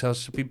allow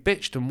themselves to be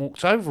bitched and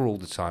walked over all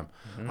the time.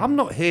 I'm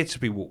not here to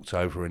be walked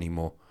over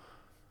anymore.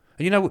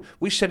 And you know,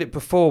 we said it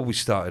before we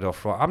started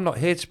off, right? I'm not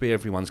here to be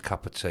everyone's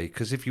cup of tea,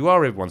 because if you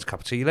are everyone's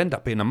cup of tea, you'll end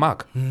up being a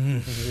mug.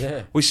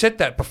 Yeah. We said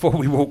that before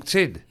we walked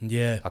in.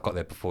 Yeah. I got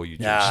there before you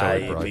did. Nah,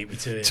 Sorry, you bro. beat me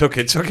to it. Took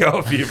it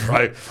off you,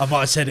 bro. I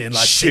might have said it in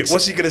like shit. six.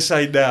 What's he gonna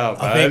say now,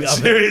 man?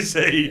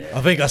 Seriously.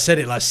 I think I said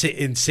it like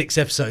in 6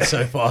 episodes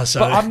so far.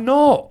 So. But I'm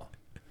not.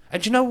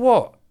 And you know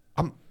what?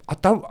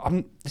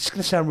 This is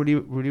gonna sound really,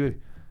 really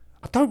weird.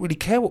 I don't really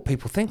care what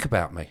people think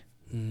about me.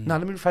 No,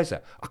 let me rephrase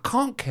that. I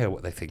can't care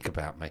what they think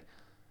about me.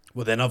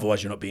 Well, then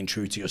otherwise you're not being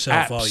true to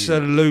yourself,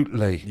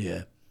 Absolutely. are you?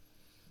 Yeah.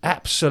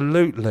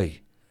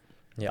 Absolutely.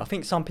 Yeah, I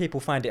think some people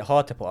find it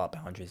hard to put up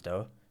boundaries,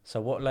 though. So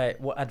what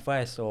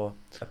advice or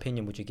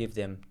opinion would you give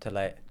them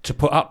to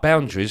put up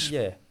boundaries?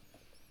 Yeah.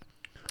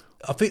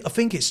 I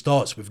think it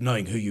starts with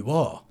knowing who you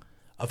are.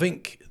 I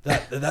think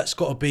that's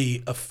got to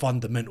be a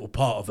fundamental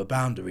part of a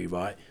boundary,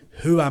 right?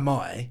 Who am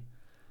I?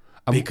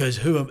 Because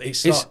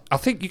I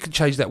think you can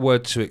change that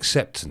word to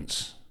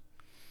acceptance.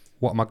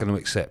 What am I going to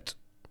accept?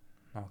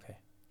 Okay.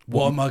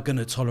 What am I going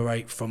to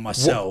tolerate from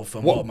myself,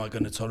 and what am I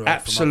going to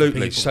tolerate from other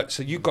people?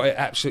 So you got it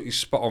absolutely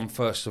spot on,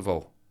 first of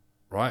all,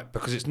 right?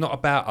 Because it's not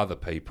about other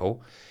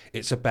people.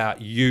 It's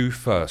about you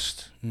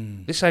first.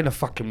 This ain't a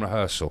fucking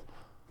rehearsal.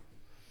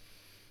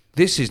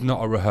 This is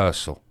not a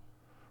rehearsal,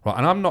 right?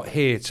 And I'm not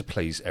here to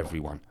please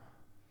everyone.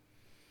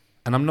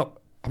 And I'm not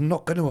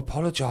going to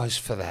apologise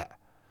for that.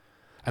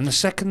 And the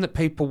second that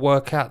people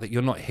work out that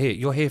you're not here,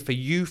 you're here for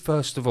you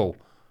first of all.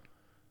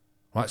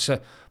 Right, so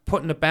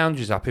putting the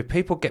boundaries up, if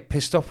people get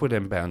pissed off with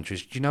them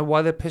boundaries, do you know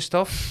why they're pissed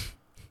off?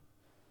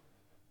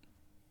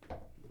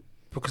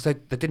 Because they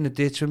didn't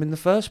adhere to them in the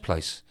first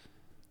place.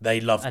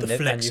 They love the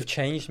flex. And you've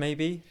changed,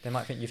 maybe? They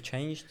might think you've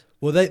changed?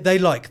 Well, they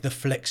like the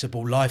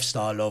flexible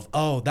lifestyle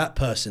of, that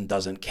person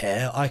doesn't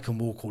care. I can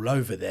walk all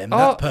over them.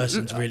 That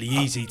person's really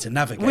easy to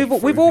navigate.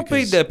 We've all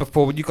been there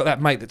before when you've got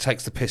that mate that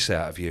takes the piss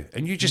out of you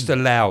and you just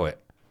allow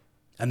it.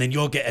 And then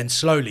you're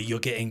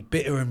getting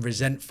bitter and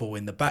resentful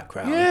in the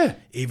background, Yeah.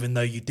 even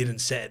though you didn't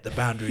set the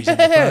boundaries in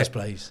the first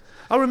place.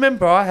 I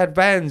remember I had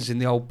vans in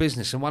the old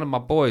business, and one of my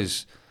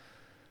boys,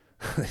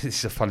 this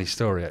is a funny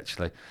story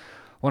actually,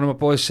 one of my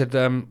boys said,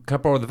 can I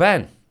borrow the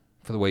van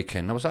for the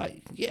weekend? I was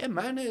like, yeah,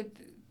 man,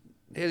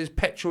 there's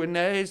petrol in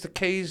there, here's the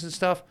keys and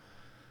stuff.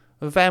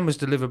 The van was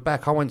delivered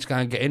back. I went to go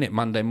and get in it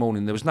Monday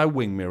morning. There was no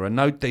wing mirror,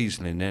 no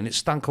diesel in there, and it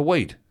stunk of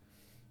weed.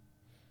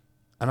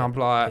 And I'm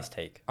like,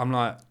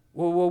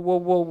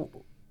 well,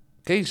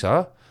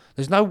 geezer,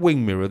 there's no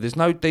wing mirror, there's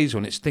no diesel,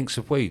 and it stinks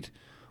of weed.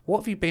 What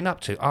have you been up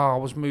to? Oh, I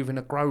was moving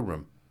a grow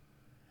room.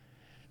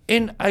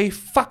 In a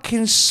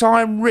fucking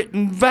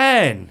sign-written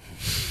van.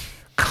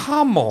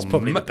 Come on, It's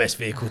probably the best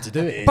vehicle to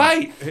do it in.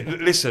 Bait!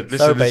 Listen. It's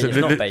not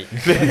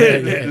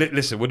bait.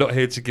 Listen, we're not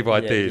here to give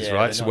ideas, yeah,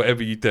 right? So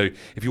whatever you do,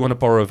 if you want to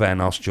borrow a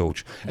van, ask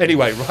George.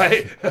 Anyway,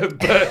 right? But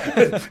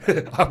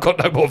I've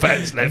got no more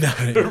vans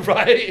left,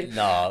 right?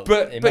 No,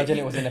 but imagine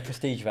it was in a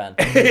prestige van.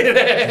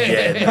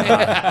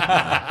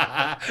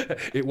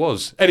 It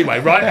was. Anyway,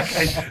 right?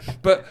 Okay.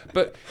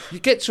 But you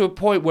get to a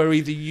point where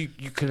either you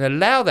can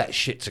allow that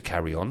shit to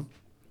carry on,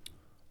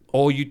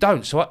 or you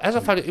don't. So as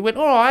I found it, he went,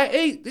 all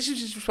right, this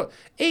is just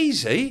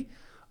easy.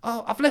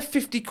 Oh, I've left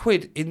 50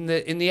 quid in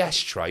the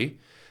ashtray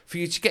for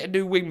you to get a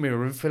new wing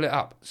mirror and fill it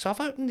up. So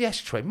I've opened the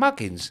ashtray,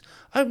 muggins,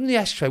 opened the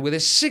ashtray where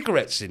there's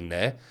cigarettes in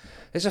there.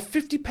 There's a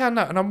 £50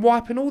 note, and I'm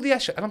wiping all the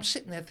ashtray, and I'm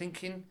sitting there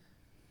thinking,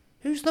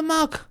 who's the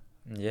mug?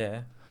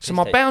 Yeah. So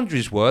my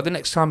boundaries were, the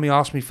next time he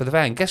asked me for the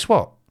van, guess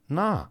what?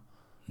 Nah.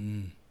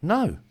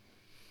 No.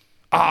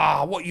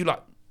 What you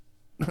like?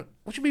 What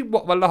do you mean,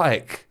 what am I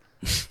like?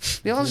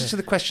 The answer to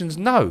the question is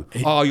no.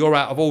 You're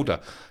out of order.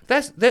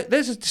 There's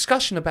a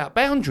discussion about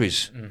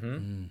boundaries.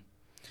 Mm-hmm.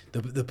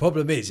 The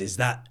problem is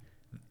that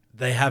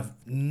they have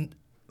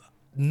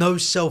no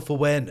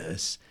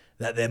self-awareness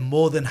that they're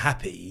more than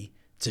happy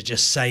to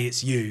just say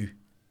it's you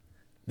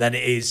than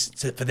it is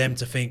for them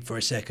to think for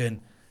a second,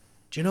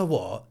 do you know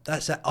what?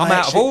 I'm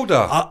out of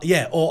order.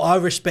 Or I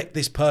respect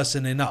this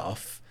person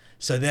enough,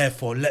 so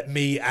therefore let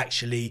me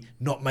actually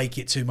not make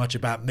it too much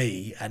about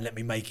me and let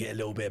me make it a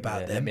little bit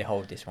about them. Let me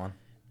hold this one.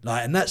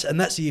 Like, and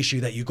that's the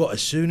issue that you got.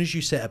 As soon as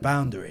you set a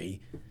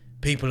boundary,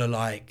 people are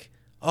like,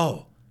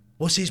 oh,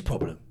 what's his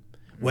problem?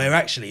 Where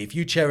actually, if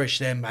you cherish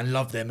them and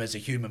love them as a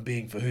human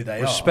being for who they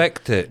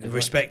respect are, it.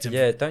 Respect them.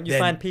 Yeah, don't you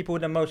find people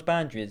with the most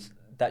boundaries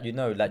that you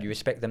know, like you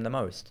respect them the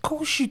most? Of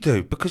course you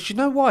do, because you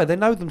know why? They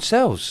know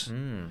themselves.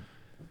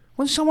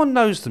 When someone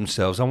knows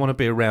themselves, I want to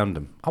be around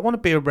them. I want to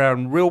be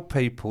around real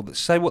people that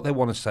say what they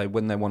want to say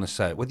when they want to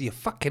say it, whether you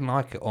fucking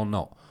like it or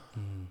not.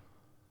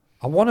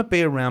 I want to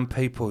be around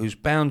people whose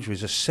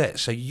boundaries are set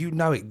so you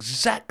know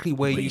exactly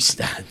where you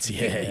stand.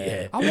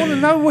 Yeah. I want to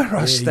know where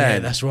I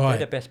stand. Yeah, that's right. They're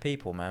the best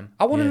people, man.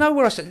 I want to know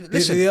where I stand.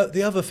 Listen.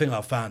 The other thing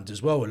I've found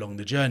as well along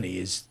the journey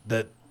is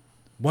that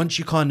once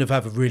you kind of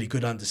have a really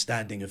good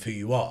understanding of who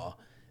you are,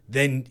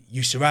 then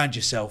you surround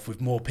yourself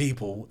with more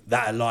people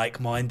that are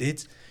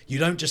like-minded. You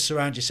don't just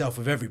surround yourself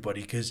with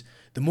everybody, because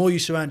the more you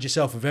surround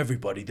yourself with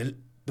everybody, the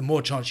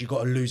more chance you've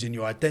got of losing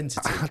your identity.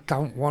 I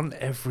don't want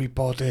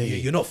everybody.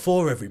 You're not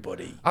for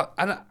everybody.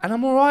 And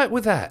I'm all right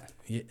with that.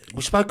 Yeah.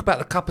 We spoke about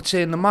the cup of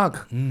tea in the mug,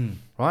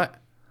 right?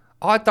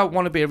 I don't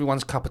want to be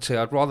everyone's cup of tea.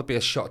 I'd rather be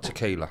a shot of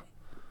tequila,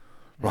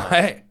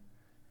 right?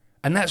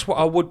 And that's what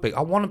I would be.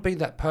 I want to be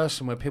that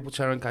person where people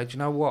turn and go, do you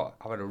know what?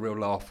 I've had a real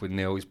laugh with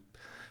Neil. He's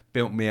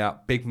built me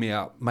up, bigged me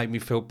up, made me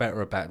feel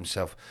better about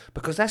himself.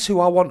 Because that's who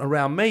I want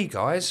around me,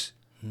 guys.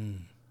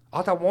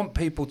 I don't want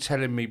people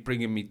telling me,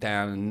 bringing me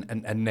down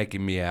and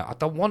negging me out. I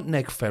don't want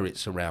neg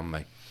ferrets around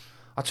me.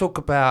 I talk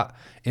about,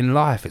 in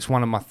life, it's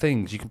one of my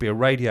things. You can be a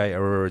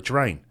radiator or a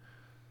drain.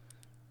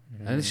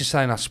 And this is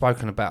something I've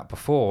spoken about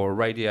before, a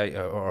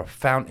radiator or a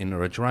fountain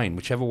or a drain,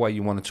 whichever way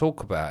you want to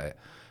talk about it.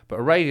 But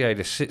a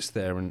radiator sits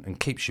there and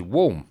keeps you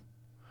warm,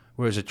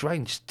 whereas a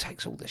drain just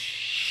takes all the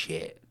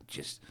shit,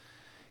 just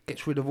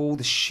gets rid of all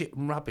the shit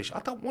and rubbish. I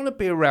don't want to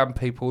be around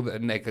people that are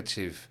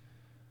negative.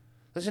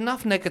 There's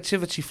enough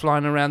negativity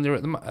flying around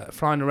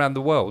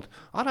the world.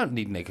 I don't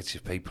need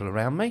negative people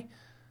around me.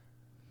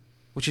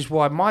 Which is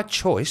why my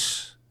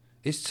choice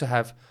is to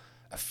have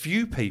a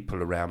few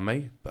people around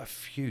me, but a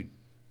few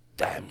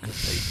damn good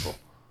people.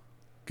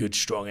 Good,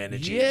 strong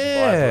energy.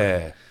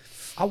 Yeah.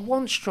 I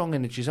want strong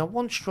energies. I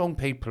want strong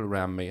people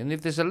around me. And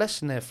if there's a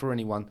lesson there for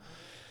anyone,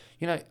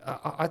 you know,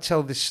 I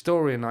tell this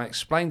story and I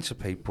explain to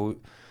people,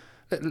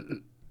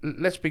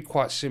 let's be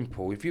quite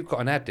simple. If you've got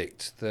an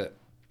addict that,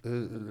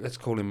 let's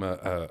call him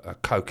a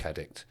coke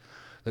addict,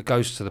 that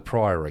goes to the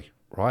Priory,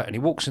 right? And he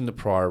walks in the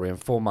Priory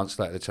and 4 months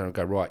later they turn and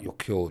go, right, you're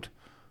cured.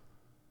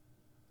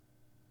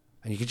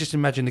 And you can just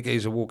imagine the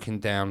geezer walking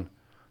down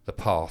the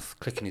path,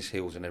 clicking his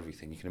heels and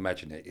everything. You can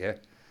imagine it, yeah?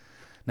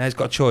 Now he's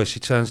got a choice. He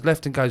turns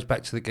left and goes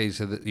back to the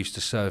geezer that used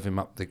to serve him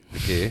up the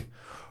gear,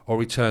 or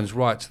he turns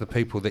right to the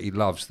people that he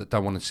loves that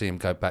don't want to see him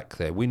go back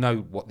there. We know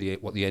what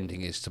the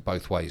ending is to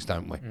both ways,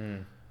 don't we?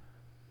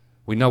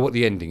 We know what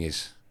the ending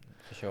is.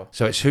 For sure.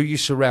 So it's who you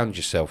surround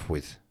yourself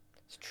with.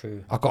 It's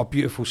true. I've got a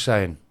beautiful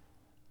saying.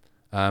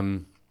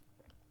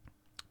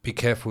 be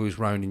careful who's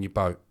rowing in your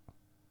boat.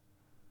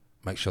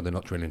 Make sure they're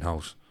not drilling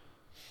holes.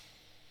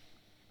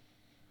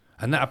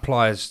 And that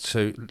applies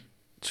to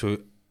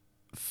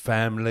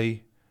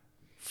family,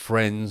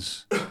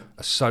 friends,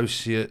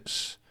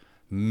 associates,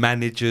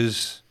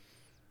 managers,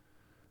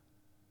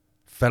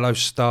 fellow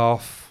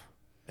staff,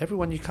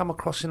 everyone you come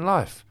across in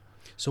life.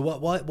 So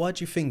why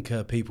do you think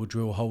people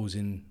drill holes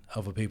in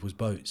other people's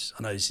boats?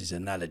 I know this is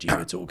an analogy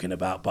we're talking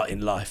about, but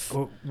in life.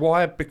 Well,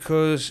 why?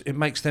 Because it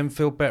makes them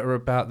feel better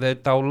about their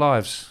dull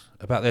lives,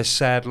 about their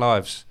sad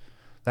lives.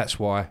 That's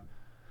why.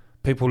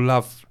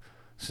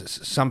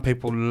 Some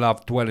people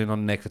love dwelling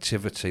on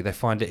negativity. They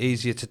find it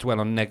easier to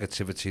dwell on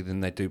negativity than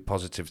they do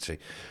positivity,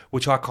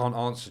 which I can't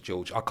answer,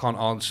 George. I can't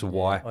answer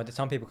why. Or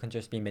some people can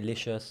just be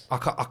malicious. I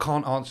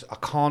can't answer.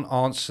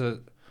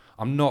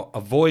 I'm not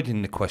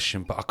avoiding the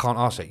question, but I can't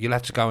answer it. You'll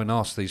have to go and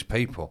ask these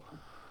people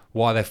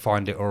why they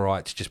find it all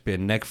right to just be a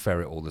neg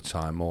ferret all the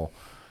time. Or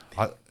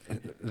I've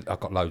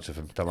got loads of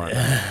them, don't worry.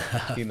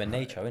 Human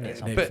nature, isn't it?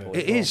 Some But people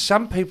it is.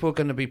 Some people are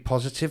going to be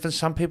positive and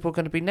some people are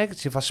going to be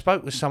negative. I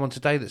spoke with someone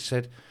today that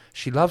said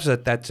she loves her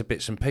dad to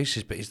bits and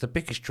pieces, but he's the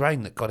biggest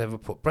drain that God ever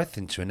put breath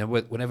into. And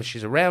whenever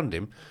she's around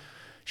him,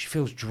 she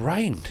feels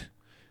drained.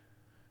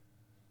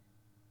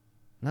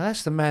 Now,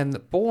 that's the man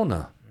that born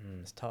her.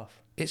 It's tough.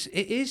 It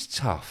is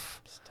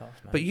tough. It's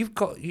tough, man. But you've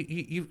got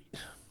you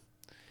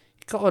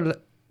got to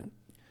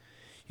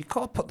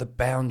put the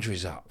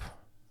boundaries up.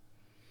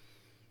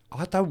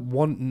 I don't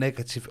want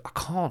negative. I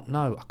can't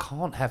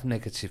have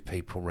negative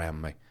people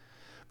around me,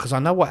 because I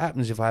know what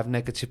happens if I have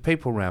negative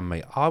people around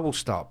me. I will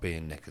start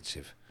being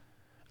negative,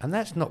 and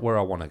that's not where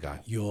I want to go.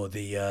 You're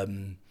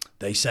the.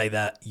 They say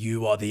that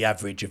you are the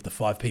average of the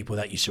 5 people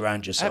that you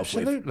surround yourself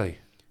with. Absolutely.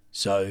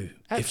 So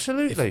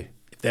absolutely,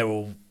 if they're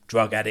all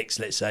drug addicts,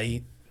 let's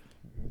say.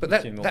 But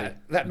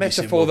that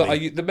metaphor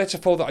the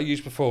metaphor that I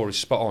used before is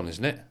spot on,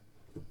 isn't it?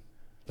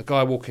 The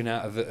guy walking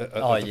out of the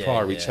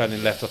Priory,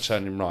 turning left or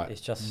turning right.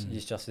 It's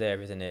just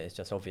there, isn't it? It's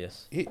just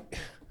obvious.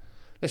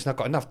 Listen, I've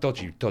got enough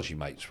dodgy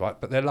mates, right?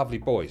 But they're lovely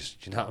boys.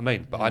 Do you know what I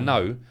mean? But I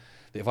know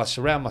that if I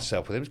surround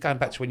myself with them, it's going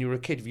back to when you were a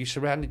kid. If you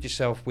surrounded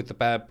yourself with the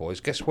bad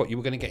boys, guess what? You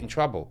were going to get in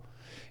trouble.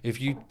 If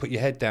you put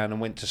your head down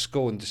and went to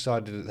school and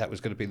decided that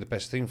was going to be the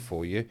best thing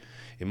for you,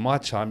 in my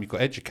time, you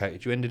got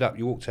educated.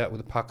 You walked out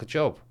with a pucker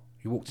job.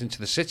 You walked into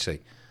the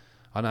city.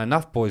 I know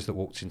enough boys that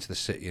walked into the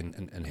city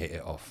and hit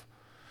it off.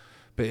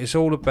 But it's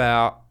all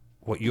about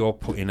what you're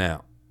putting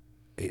out.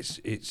 I'm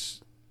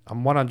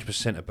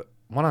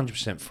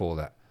 100% for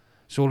that.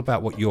 It's all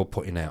about what you're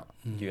putting out.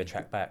 Do you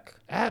attract back?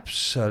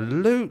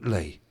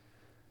 Absolutely.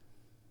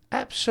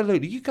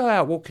 Absolutely. You go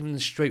out walking in the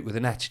street with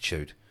an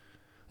attitude.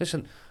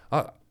 Listen,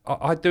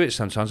 I do it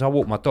sometimes. I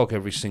walk my dog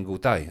every single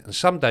day, and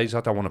some days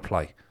I don't want to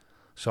play,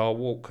 so I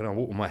walk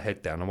with my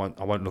head down. I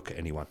won't look at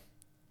anyone.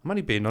 I'm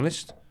only being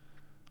honest.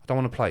 I don't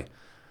want to play.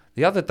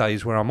 The other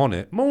days where I'm on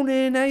it,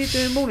 morning, how you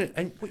doing, morning,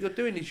 and what you're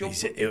doing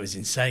is it was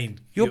insane.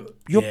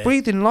 You're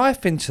breathing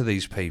life into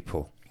these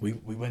people. We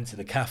went to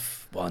the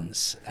CAF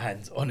once,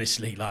 and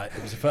honestly, like,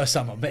 it was the first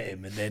time I met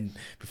him, and then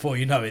before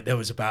you know it, there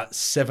was about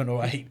 7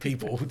 or 8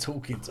 people all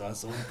talking to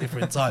us all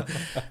different times.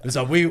 It was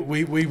like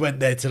we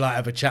went there to like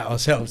have a chat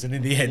ourselves, and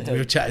in the end we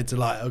were chatting to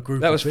like a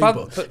group of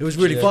people. Fun. It was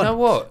really fun. You know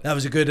what? That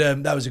was a good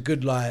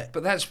like.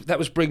 But that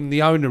was bringing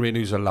the owner in,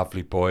 who's a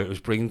lovely boy. It was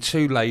bringing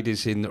 2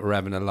 ladies in that were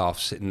having a laugh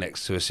sitting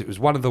next to us. It was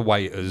one of the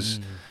waiters.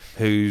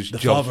 Whose the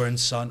job, father and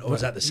son, or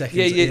was that the second?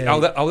 Yeah. Oh,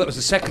 that was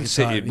the second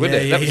sitting,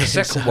 wasn't it? That was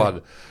the second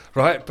one,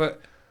 right?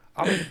 But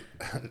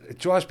it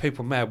drives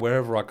people mad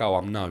wherever I go.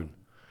 I'm known,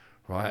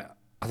 right?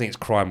 I think it's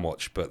Crime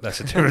Watch, but that's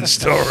a different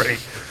story.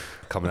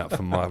 Coming up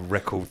from my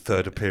record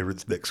 3rd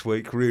appearance next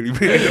week. Really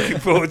looking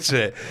forward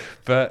to it.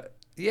 But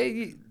yeah,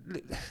 it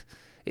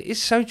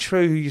is so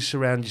true who you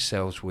surround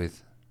yourselves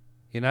with.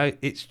 You know,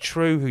 it's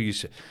true who you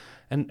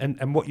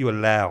and what you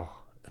allow.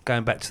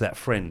 Going back to that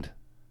friend.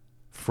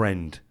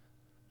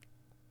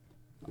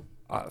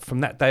 From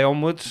that day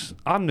onwards,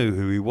 I knew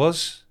who he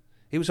was.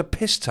 He was a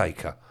piss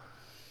taker.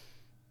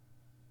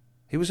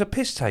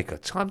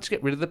 Time to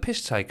get rid of the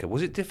piss taker.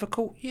 Was it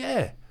difficult?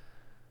 Yeah.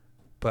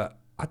 But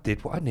I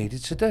did what I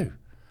needed to do.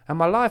 And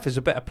my life is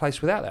a better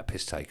place without that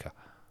piss taker.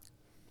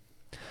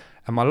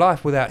 And my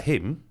life without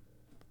him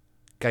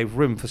gave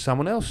room for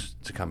someone else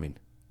to come in.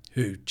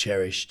 Who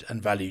cherished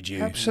and valued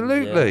you.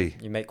 Absolutely.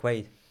 Yeah, you make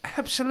way.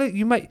 Absolutely.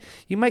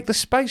 You make the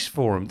space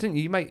for them, didn't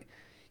you?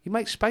 You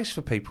make space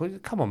for people.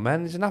 Come on,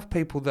 man. There's enough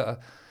people that are...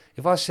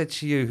 If I said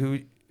to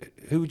you,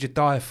 who would you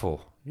die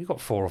for? You've got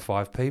 4 or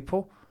 5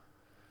 people.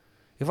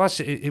 If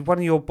one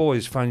of your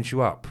boys phones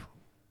you up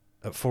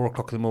at 4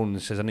 o'clock in the morning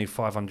and says, I need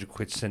 500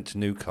 quid sent to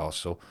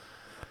Newcastle,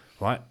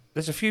 right?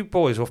 There's a few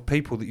boys or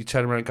people that you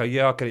turn around and go,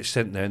 yeah, I'll get it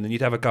sent there, and then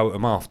you'd have a go at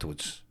them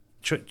afterwards.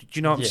 Do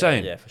you know what I'm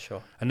saying? Yeah, for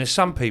sure. And there's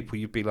some people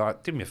you'd be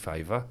like, do me a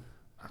favour,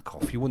 fuck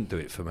off, you wouldn't do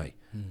it for me.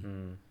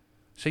 Mm-hmm.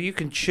 So you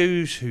can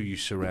choose who you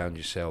surround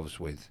yourselves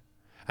with.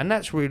 And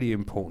that's really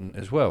important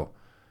as well.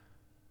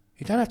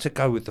 You don't have to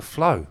go with the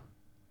flow.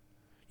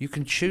 You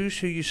can choose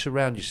who you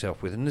surround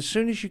yourself with. And as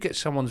soon as you get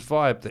someone's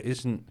vibe that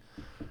isn't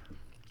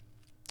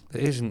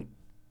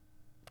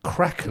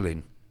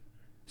crackling,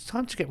 it's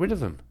time to get rid of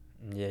them.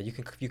 Yeah, you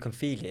can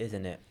feel it,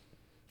 isn't it?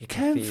 You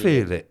can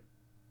feel it.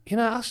 You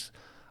know,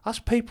 us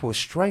people are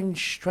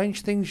strange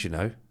things. You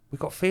know, we've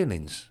got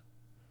feelings.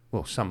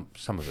 Well, some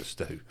of us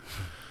do.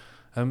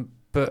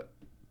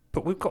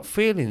 But we've got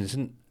feelings,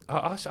 and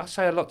I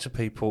say a lot to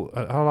people.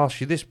 I'll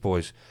ask you this,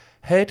 boys: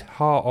 head,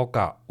 heart, or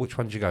gut? Which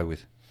one do you go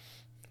with?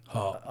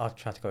 Heart. I'll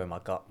try to go with my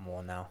gut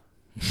more now.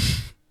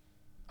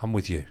 I'm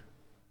with you.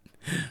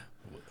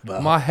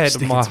 Well, My head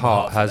and my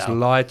heart has now.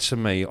 lied to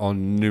me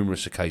on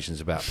numerous occasions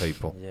about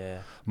people. Yeah.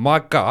 My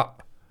gut,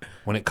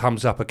 when it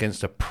comes up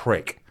against a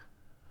prick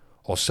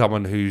or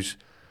someone who's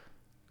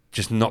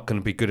just not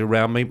going to be good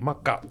around me, my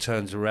gut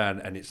turns around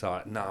and it's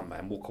like, nah,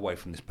 man, walk away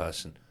from this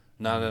person.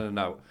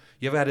 No.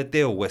 You ever had a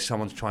deal where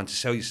someone's trying to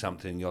sell you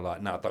something and you're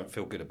like, no, I don't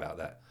feel good about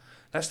that?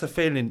 That's the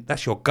feeling,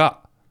 that's your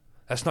gut.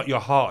 That's not your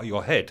heart or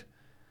your head.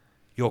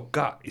 Your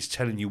gut is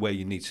telling you where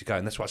you need to go.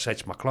 And that's what I say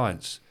to my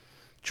clients.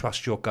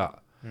 Trust your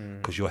gut,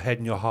 because your head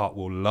and your heart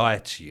will lie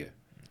to you.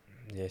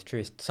 Yeah, it's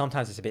true.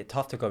 Sometimes it's a bit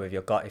tough to go with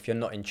your gut if you're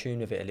not in tune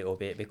with it a little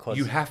bit, because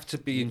You have to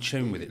be in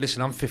tune with it.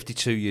 Listen, I'm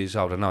 52 years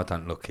old. I know I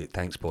don't look it.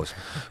 Thanks, boys.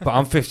 But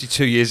I'm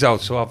 52 years old,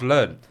 so I've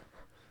learned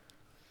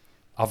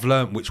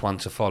which one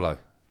to follow.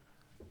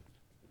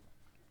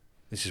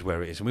 This is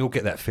where it is. And we all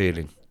get that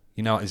feeling.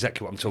 You know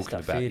exactly what I'm talking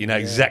about. feeling, You know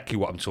yeah. exactly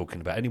what I'm talking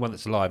about. Anyone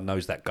that's alive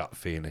knows that gut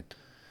feeling.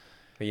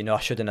 but you know, I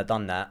shouldn't have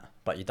done that,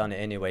 but you done it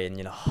anyway, and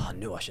you know, I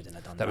knew I shouldn't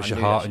have done that. That was I your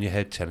knew I heart should- and your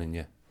head telling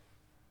you.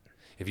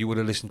 If you would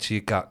have listened to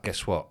your gut,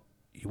 guess what?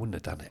 You wouldn't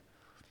have done it.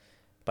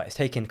 But it's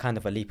taking kind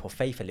of a leap of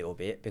faith a little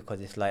bit, because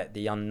it's like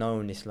the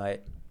unknown. It's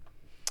like, do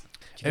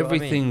you get what I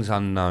mean? Everything's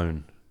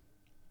unknown.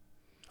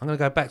 I'm going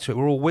to go back to it.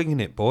 We're all winging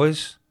it,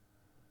 boys.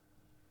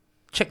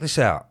 Check this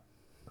out.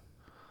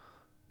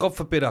 God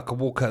forbid I could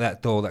walk out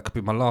that door. That could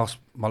be my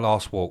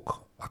last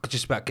walk. I could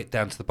just about get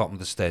down to the bottom of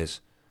the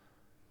stairs.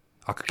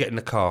 I could get in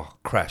the car,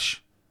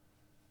 crash.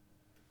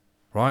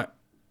 Right?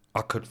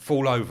 I could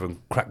fall over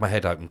and crack my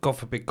head open. God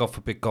forbid, God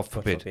forbid, God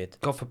forbid. forbid.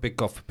 God forbid,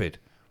 God forbid.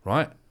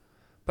 Right?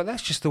 But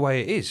that's just the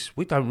way it is.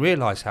 We don't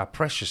realise how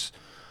precious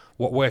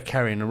what we're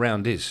carrying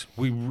around is.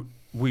 We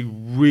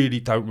really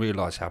don't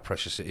realise how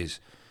precious it is.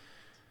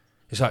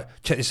 It's like,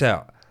 check this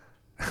out.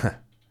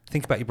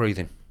 Think about your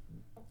breathing.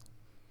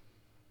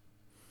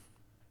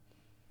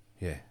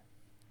 Yeah.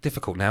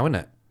 Difficult now, isn't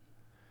it?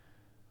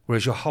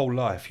 Whereas your whole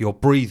life, you're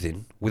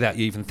breathing without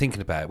you even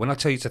thinking about it. When I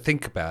tell you to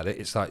think about it,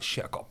 it's like,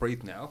 shit, I've got to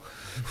breathe now.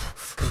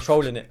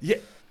 Controlling it. Yeah.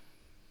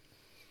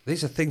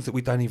 These are things that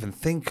we don't even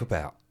think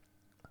about.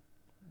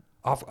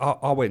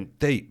 I went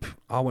deep.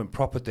 I went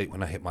proper deep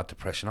when I hit my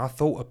depression. I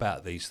thought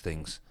about these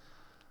things.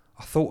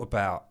 I thought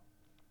about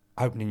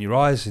opening your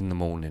eyes in the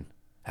morning,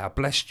 how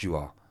blessed you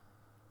are.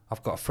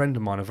 I've got a friend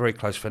of mine, a very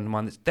close friend of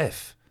mine, that's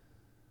deaf.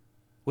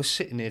 We're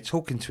sitting here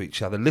talking to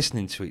each other,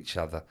 listening to each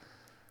other.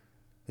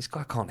 This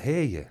guy can't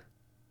hear you.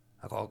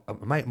 I've got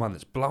a mate of mine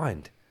that's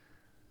blind.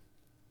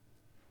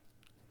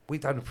 We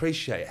don't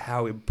appreciate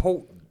how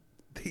important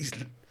these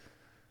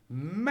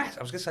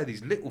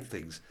these little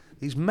things,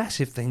 these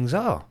massive things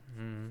are.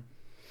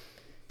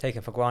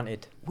 Taken for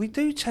granted. We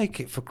do take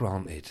it for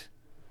granted.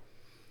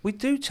 We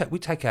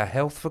take our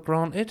health for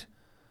granted.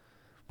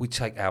 We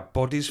take our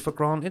bodies for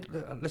granted.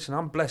 Listen,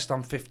 I'm blessed.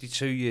 I'm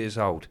 52 years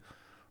old.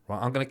 Right,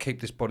 I'm going to keep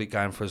this body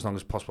going for as long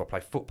as possible. I play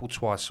football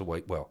twice a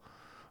week. Well,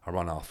 I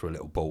run after a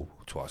little ball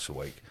twice a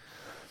week.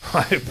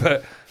 Right,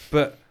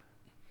 but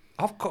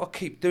I've got to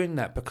keep doing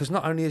that, because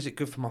not only is it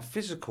good for my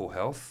physical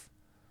health,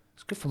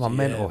 it's good for my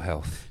mental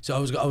health. So I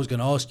was going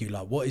to ask you,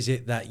 like, what is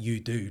it that you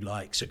do,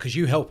 like, so because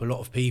you help a lot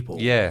of people,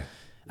 Yeah,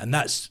 and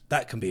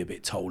that can be a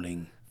bit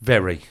tolling.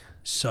 very.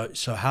 So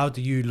how do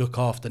you look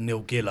after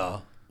Neil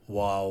Giller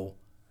while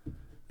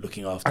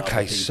looking after other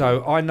Okay, people?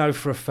 so I know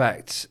for a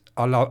fact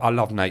I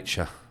love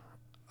nature.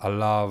 I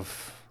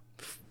love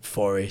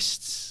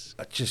Forests,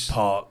 just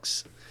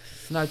parks.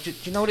 no. Do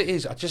you know what it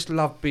is? I just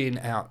love being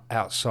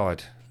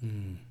outside.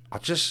 I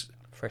just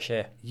Fresh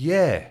air.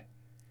 yeah,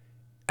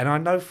 and I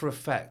know for a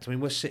fact. I mean,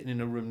 we're sitting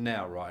in a room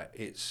now, right?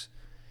 It's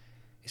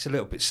a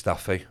little bit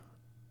stuffy,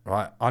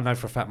 right? I know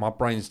for a fact my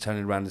brain's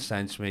turning around and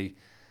saying to me,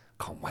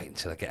 "Can't wait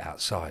until I get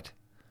outside."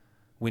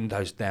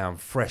 Windows down,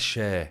 fresh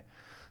air.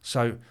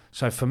 So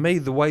for me,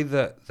 the way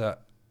that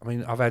I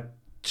mean, I've had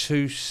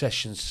 2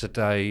 sessions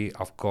today.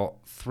 I've got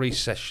 3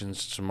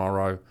 sessions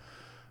tomorrow,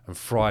 and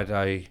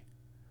Friday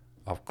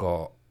I've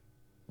got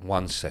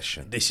 1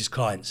 session. This is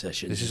client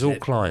sessions. This is isn't all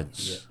it?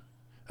 clients, Yeah.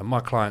 and my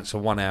clients are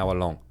 1 hour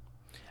long.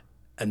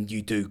 And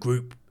you do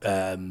group.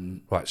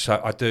 Right,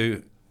 so I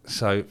do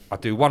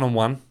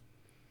one-on-one.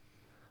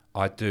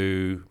 I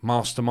do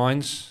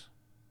masterminds,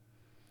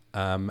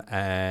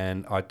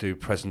 and I do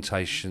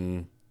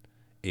presentation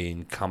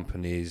in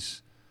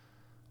companies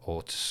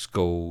or to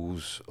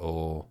schools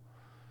or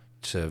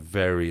to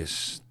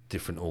various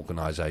different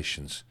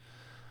organisations,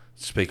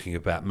 speaking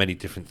about many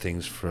different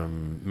things,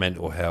 from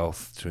mental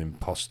health to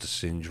imposter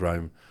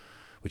syndrome,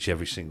 which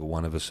every single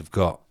one of us have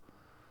got.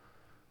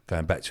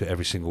 Going back to it,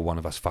 every single one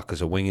of us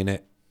fuckers are winging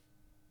it.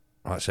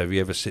 Right, so if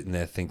you're ever sitting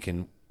there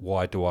thinking,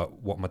 what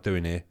am I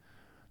doing here?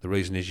 The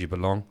reason is you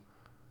belong.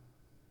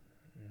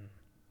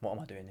 What am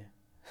I doing here?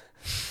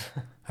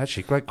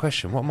 Actually, great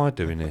question. What am I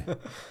doing here?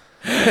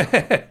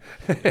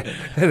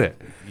 Isn't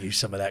it? Use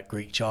some of that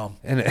Greek charm.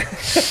 Isn't it?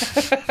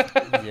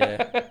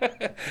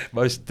 Yeah.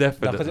 Most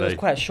definitely. Because it was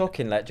quite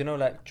shocking, like, do you know,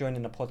 like,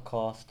 joining a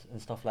podcast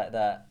and stuff like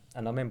that.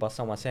 And I remember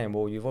someone saying,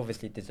 well, you've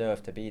obviously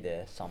deserved to be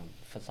there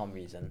for some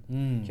reason.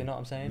 Do you know what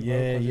I'm saying?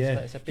 Yeah, yeah.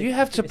 It's a big, You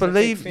have to it's a big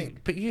believe, thing.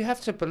 but you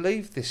have to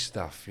believe this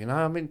stuff, you know?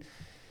 I mean,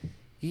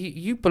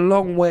 you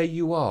belong where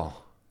you are.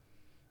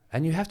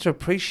 And you have to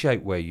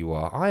appreciate where you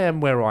are. I am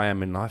where I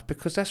am in life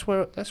because that's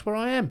where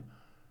I am.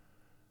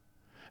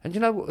 And you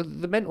know,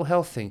 the mental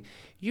health thing,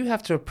 you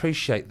have to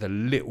appreciate the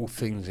little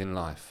things in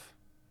life.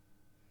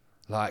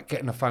 Like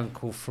getting a phone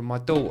call from my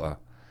daughter.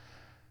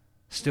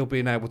 Still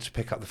being able to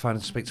pick up the phone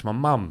and speak to my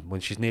mum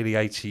when she's nearly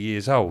 80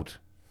 years old.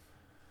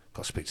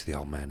 Got to speak to the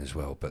old man as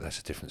well, but that's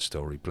a different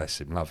story. Bless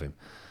him, love him.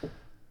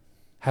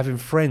 Having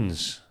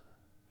friends.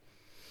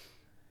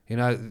 You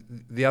know,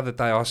 the other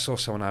day I saw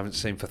someone I haven't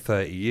seen for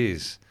 30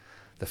 years.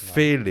 The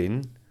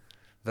feeling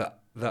that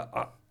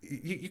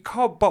you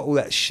can't bottle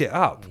that shit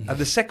up. And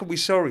the second we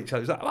saw each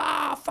other, it was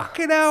like,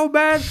 fucking hell,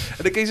 man.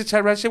 And the geezer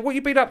turned around and said, what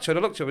you been up to? And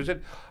I looked at him and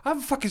said, I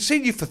haven't fucking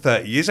seen you for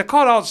 30 years. I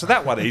can't answer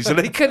that one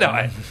easily, can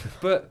I?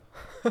 But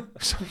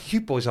some of you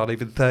boys aren't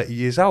even 30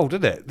 years old,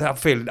 isn't it? I'm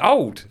feeling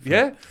old,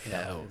 yeah?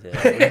 Yeah, we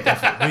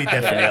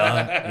definitely are.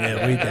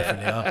 Yeah, we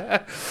definitely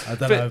are. I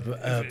don't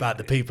know about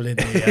the people in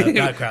the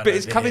background. But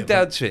it's coming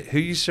down to it. Who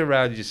you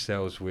surround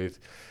yourselves with.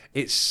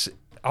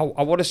 I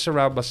want to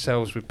surround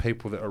myself with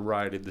people that are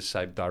riding in the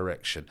same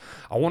direction.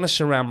 I want to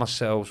surround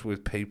myself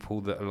with people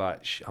that are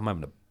like, I'm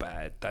having a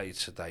bad day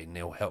today,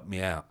 Neil, help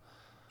me out.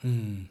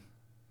 I'm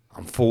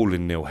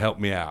falling, Neil, help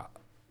me out.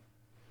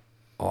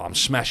 Or I'm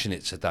smashing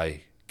it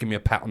today, give me a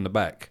pat on the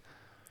back.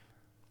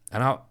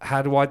 And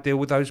how do I deal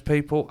with those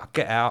people? I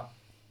get out,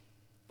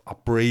 I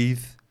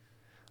breathe,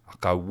 I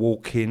go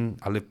walking.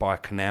 I live by a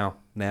canal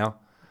now.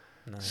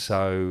 Nice.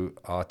 So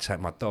I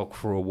take my dog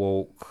for a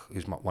walk,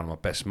 who's one of my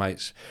best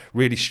mates.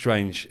 Really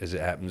strange as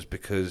it happens,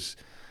 because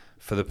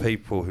for the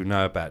people who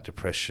know about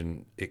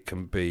depression, it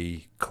can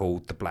be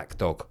called the black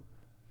dog.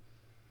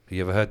 Have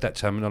you ever heard that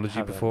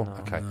terminology before? No.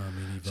 Okay. No,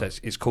 So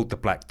it's called the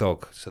black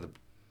dog. So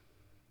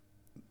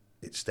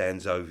it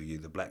stands over you.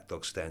 The black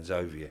dog stands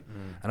over you.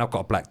 And I've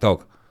got a black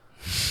dog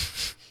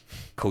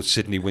called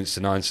Sydney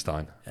Winston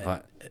Einstein.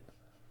 Right.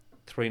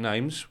 3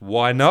 names.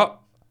 Why not?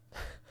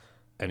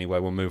 Anyway,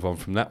 we'll move on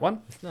from that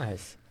one. It's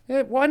nice.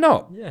 Yeah, why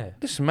not? Yeah.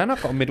 Listen, man,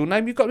 I've got a middle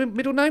name. You got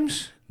middle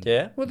names?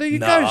 Yeah. Well, there you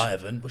No, go. I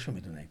haven't. What's your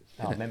middle name?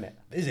 Oh, Mehmet.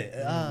 Is it?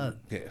 Yeah.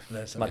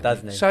 That's My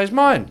dad's name. So is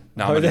mine.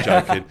 No, I'm only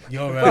joking.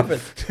 Your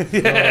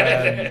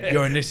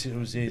your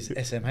initials is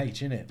SMH,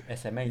 isn't it?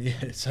 SMA.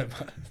 Yeah. So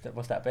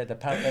What's that? The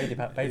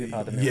baby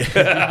powder milk.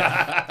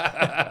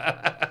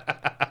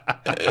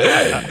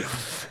 yeah.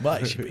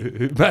 Might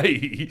actually be.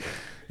 Mate,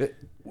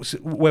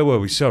 where were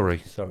we? Sorry.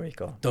 Sorry,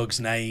 go on.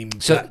 Dog's name.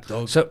 So, Black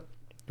dog.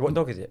 What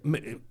dog is it?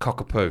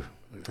 Cockapoo.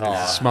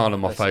 Oh, Smile on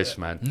my face,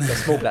 man. The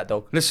small black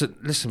dog. Listen.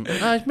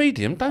 No, it's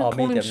medium. Don't call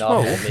medium. him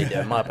small. No,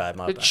 medium. My bad.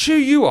 It'd chew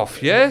you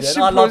off, yeah? No, I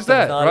Simple love as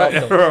that, dogs. No, I right?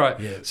 love dogs. Right.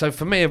 Yeah. So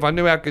for me, if I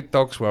knew how good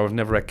dogs were, I've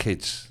never had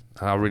kids.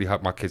 And I really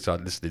hope my kids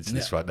aren't listening to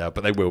this right now,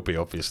 but they will be,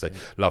 obviously.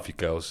 Love you,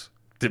 girls.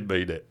 Didn't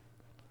mean it.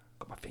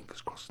 Got my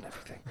fingers crossed and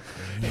everything.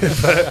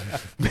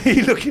 But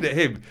me looking at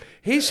him,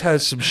 he's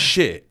heard some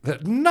shit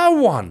that no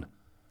one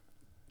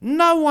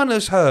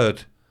has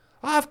heard.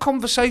 I have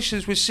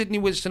conversations with Sydney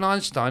Winston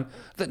Einstein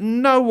that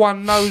no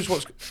one knows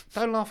what's...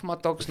 Don't laugh at my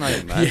dog's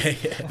name, man.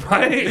 Yeah.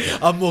 Right?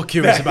 I'm more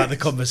curious about the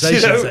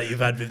conversations that you've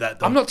had with that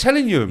dog. I'm not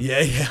telling you 'em.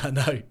 Yeah, I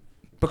know.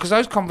 Because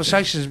those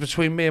conversations are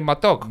between me and my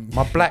dog,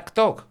 my black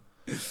dog.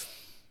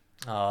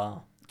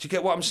 Oh. Do you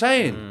get what I'm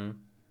saying?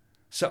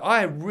 So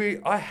I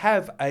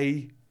have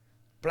a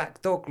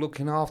black dog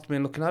looking after me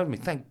and looking over me.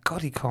 Thank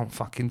God he can't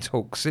fucking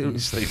talk.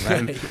 Seriously,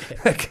 man.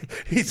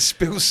 He'd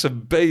spill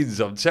some beans,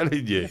 I'm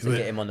telling you. To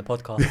get him on the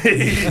podcast.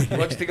 Why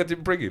do you think I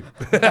didn't bring him?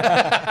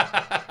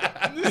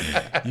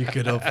 You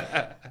could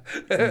have.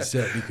 You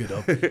certainly could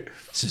have.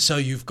 So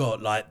you've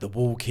got like the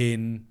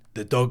walking.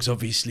 The dogs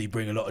obviously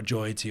bring a lot of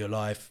joy to your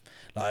life.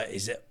 Like,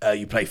 is it?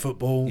 You play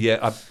football.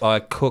 Yeah, I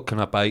cook and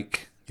I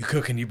bake. You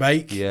cook and you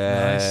bake.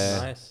 Yeah,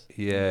 Nice.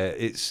 Yeah.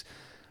 It's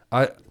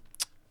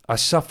I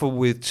suffer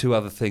with 2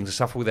 other things. I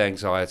suffer with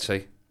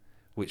anxiety,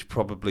 which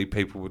probably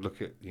people would look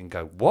at you and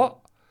go, "What?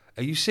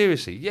 Are you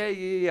seriously?"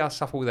 Yeah. I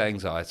suffer with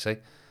anxiety.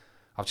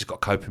 I've just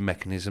got coping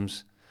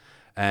mechanisms,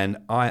 and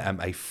I am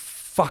a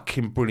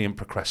fucking brilliant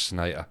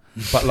procrastinator,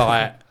 but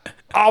like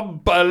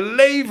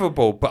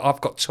unbelievable. But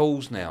I've got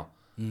tools now,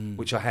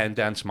 which I hand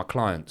down to my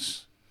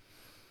clients.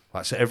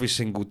 Like, so every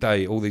single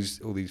day, all these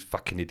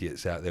fucking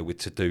idiots out there with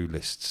to-do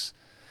lists.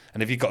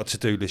 And if you've got a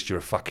to-do list, you're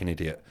a fucking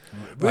idiot.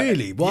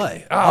 Really?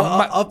 Why?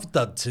 Oh, I've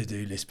done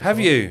to-do lists before. Have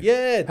you?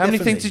 Yeah, How many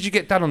things definitely. did you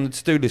get done on the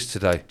to-do list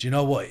today? Do you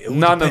know what? It all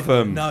None of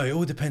them. No, it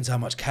all depends how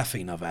much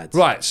caffeine I've had.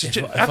 Right. So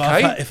If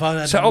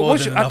I had more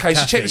than enough so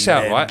check this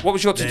out, caffeine, right? What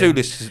was your to-do then-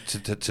 list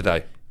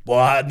today?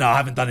 Well, no, I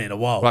haven't done it in a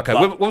while. Right, okay,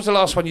 when was the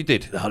last one you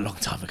did? A long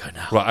time ago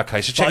now. Right,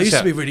 okay, so check I this used to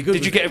out. be really good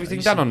Did you with get it. everything I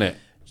used done to- on it?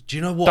 Do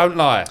you know what? Don't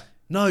lie.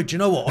 No, do you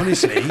know what?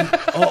 Honestly,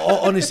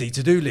 honestly,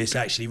 to-do lists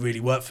actually really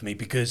work for me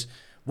because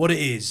what it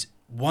is,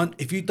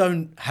 if you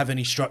don't have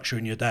any structure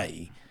in your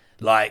day,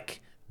 like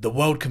the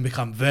world can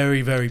become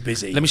very, very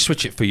busy. Let me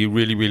switch it for you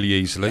really, really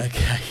easily.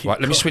 Okay. Right,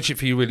 let me switch it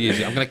for you really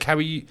easy. I'm going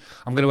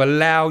to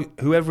allow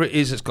whoever it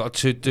is that's got a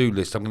to-do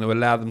list, I'm going to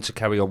allow them to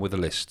carry on with a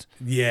list.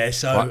 Yeah,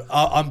 so Right.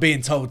 I'm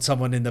being told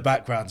someone in the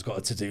background's got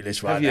a to-do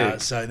list right Have you? now.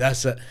 So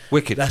that's a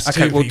Wicked. That's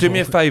Okay, two well, do me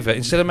a people. favour.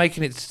 Instead of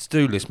making it a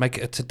to-do list, make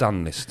it a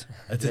to-done list.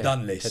 A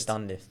to-done list.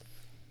 To-done list.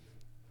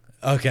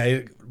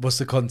 Okay, what's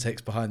the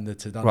context behind the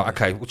to-done Right,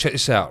 list? okay, well, check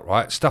this out,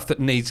 right? Stuff that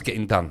needs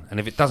getting done. And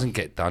if it doesn't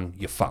get done,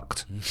 you're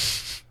fucked.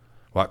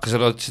 Right, because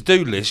on a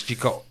to-do list, you've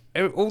got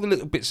all the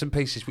little bits and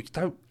pieces which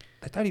don't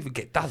even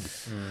get done.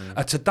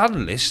 A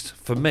to-done list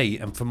for me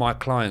and for my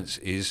clients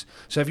is,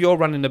 so if you're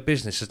running a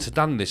business, a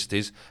to-done list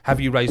is, have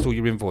you raised all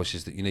your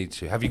invoices that you need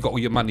to? Have you got all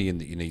your money in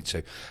that you need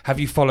to? Have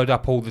you followed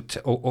up all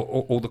the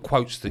all the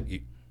quotes that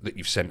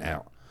you've sent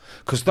out?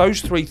 Because those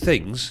three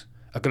things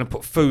are going to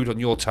put food on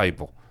your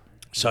table.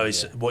 So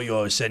it's, what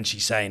you're essentially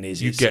saying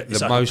is You it's, get it's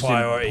the like a most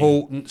priority.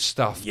 important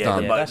stuff Yeah,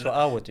 done. Yeah, but- that's what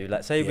I would do.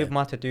 Like, say Yeah. with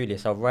my to-do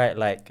list, I'll write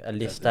like a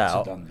list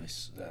out. To-done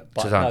list.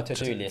 But To-done. no,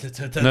 to-do list.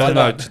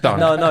 No, it's done.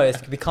 No,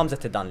 it becomes a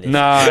to-done list.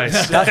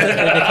 Nice.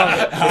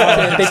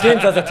 It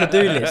begins as a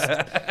to-do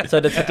list. So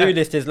the to-do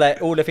list is like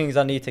all the things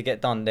I need to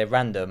get done. They're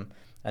random,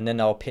 and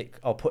then I'll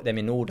put them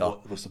in order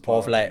What's the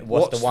of like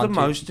what's What's the one, the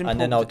two, most and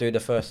then I'll important-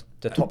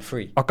 do the top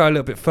three. I'll go a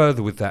little bit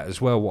further with that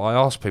as well. What I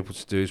ask people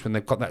to do is when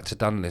they've got that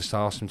to-done list, I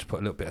ask them to put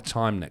a little bit of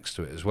time next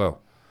to it as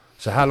well.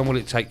 So how long will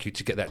it take you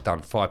to get that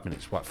done? 5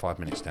 minutes. Write 5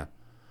 minutes down.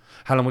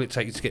 How long will it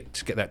take you to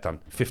get that done?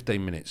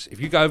 15 minutes. If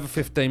you go over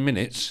 15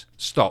 minutes,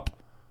 stop.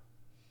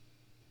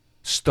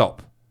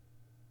 Stop.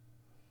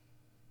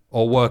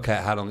 Or work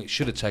out how long it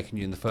should have taken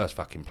you in the first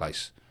fucking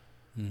place.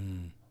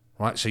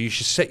 Right? So you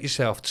should set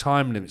yourself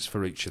time limits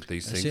for each of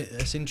these That's, things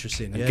that's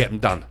interesting, and yeah. get them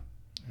done.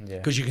 Yeah.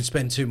 Because you can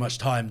spend too much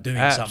time doing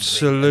something.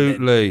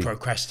 Absolutely. And then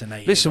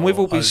procrastinating. Listen, we've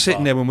or all been sitting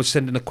over. there when we're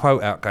sending a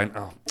quote out going,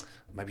 oh,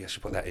 maybe I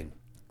should put that in.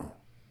 Oh,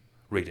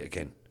 read it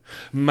again.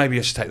 Maybe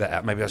I should take that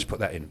out. Maybe I should put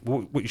that in.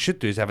 What you should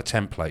do is have a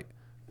template,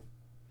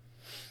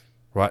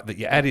 right, that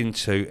you add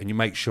into and you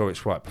make sure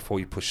it's right before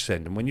you push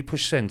send. And when you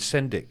push send,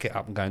 send it, get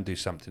up and go and do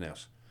something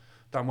else.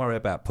 Don't worry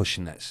about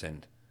pushing that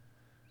send.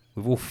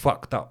 We've all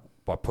fucked up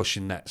by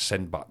pushing that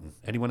send button.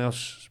 Anyone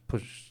else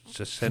push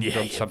to send Yeah,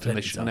 on yeah, something they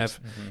plenty shouldn't times.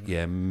 have?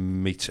 Yeah,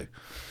 me too.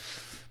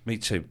 Me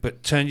too.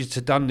 But turn your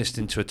to-done list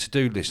into a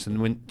to-do list, and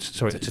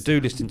a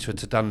to-do list into a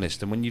to-done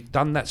list. And when you've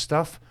done that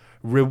stuff,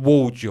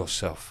 reward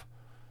yourself.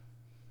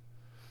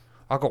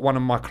 I got one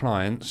of my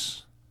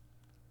clients,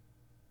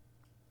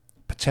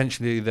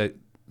 potentially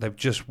they've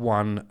just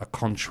won a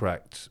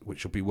contract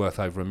which will be worth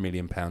over £1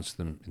 million to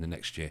them in the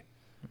next year.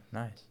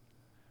 Nice.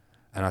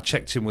 And I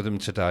checked in with them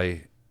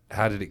today.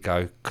 How did it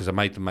go? Because I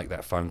made them make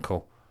that phone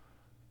call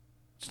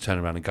to turn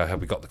around and go, have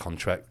we got the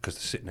contract? Because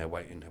they're sitting there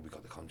waiting, have we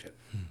got the contract?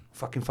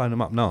 Fucking phone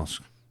them up and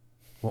ask.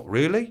 What,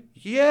 really?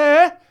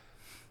 Yeah.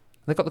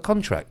 They got the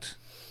contract.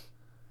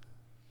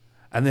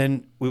 And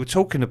then we were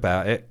talking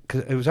about it,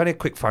 because it was only a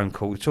quick phone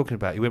call. We were talking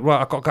about it. He went,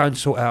 right, I've got to go and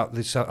sort out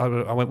this. I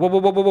went,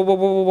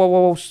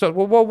 whoa,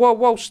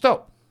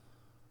 stop.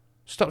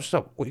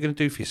 Stop. What are you going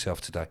to do for yourself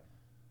today?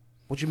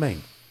 What do you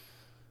mean?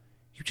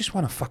 You just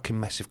won a fucking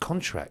massive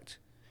contract.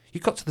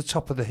 You got to the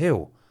top of the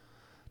hill.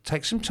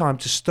 Take some time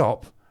to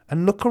stop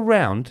and look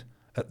around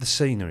at the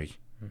scenery.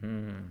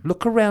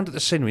 Look around at the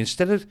scenery.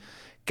 Instead of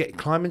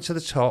climbing to the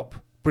top,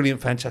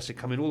 brilliant, fantastic,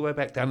 coming all the way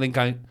back down, then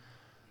going,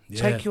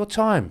 take your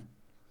time.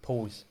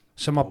 Pause.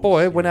 So my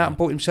boy went out and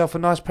bought himself a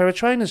nice pair of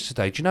trainers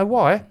today. Do you know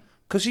why?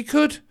 Because he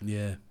could.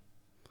 Yeah.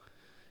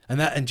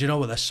 And do you know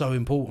what? That's so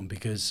important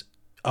because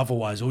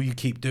otherwise, all you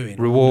keep doing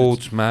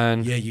Rewards,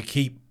 man. Yeah, you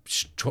keep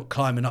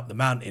climbing up the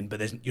mountain,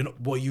 but you're not.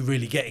 What are you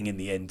really getting in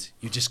the end?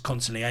 You're just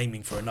constantly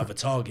aiming for another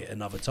target.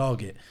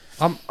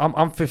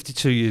 I'm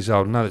 52 years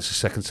old. No, that's the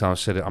second time I've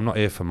said it. I'm not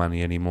here for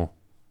money anymore.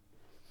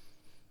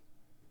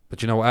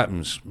 But you know what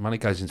happens? Money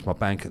goes into my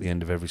bank at the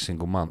end of every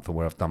single month or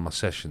where I've done my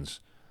sessions.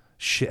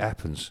 Shit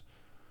happens.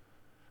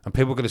 And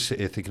people are going to sit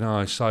here thinking,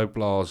 oh, he's so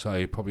blasé,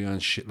 he probably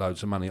earns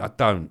shitloads of money. I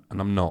don't, and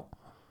I'm not.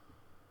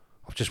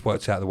 I've just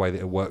worked out the way that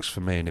it works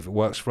for me. And if it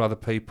works for other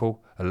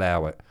people,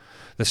 allow it.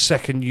 The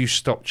second you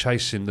stop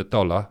chasing the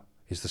dollar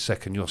is the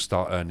second you'll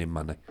start earning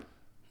money.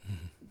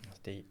 That's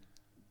deep.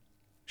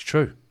 It's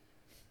true.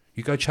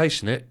 You go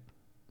chasing it,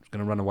 it's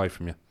going to run away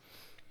from you.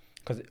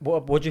 Because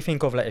what do you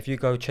think of like if you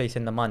go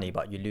chasing the money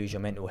but you lose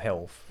your mental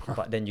health,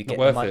 but then you Not get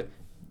worth the money? it.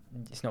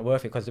 It's not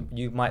worth it because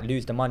you might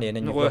lose the money and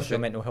then Not you've worth lost your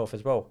it. mental health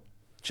as well.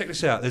 Check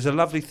this out. There's a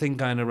lovely thing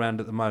going around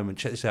at the moment.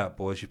 Check this out,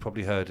 boys. You've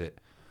probably heard it.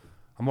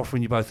 I'm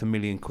offering you both £1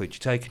 million. You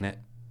taking it?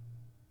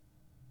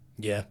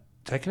 Yeah.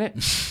 Taking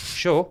it?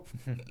 Sure.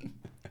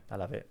 I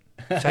love it.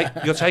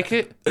 You'll take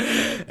it?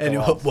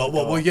 Anyway,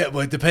 well,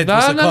 it depends. No,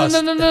 What's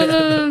the no,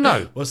 cost?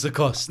 no. What's the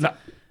cost? No.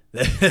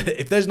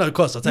 If there's no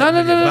cost, I'll take No,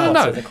 the million pounds.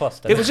 no. There's a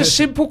cost, It was a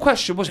simple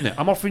question, wasn't it?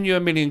 I'm offering you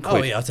 £1 million.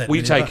 Oh yeah, I'll take. Will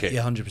you take it?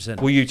 Yeah, 100%.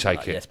 Will you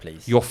take it? Yes,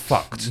 please. You're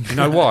fucked. You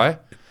know why?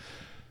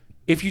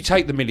 If you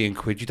take the £1 million,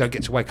 you don't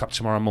get to wake up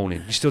tomorrow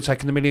morning. You're still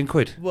taking the £1 million.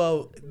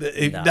 Well,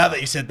 Nah. now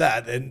that you said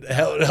that, then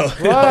hell no,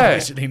 Right.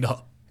 obviously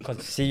not.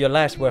 Because see, your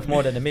life's worth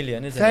more than $1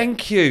 million, isn't it?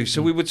 Thank you.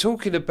 So we were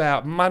talking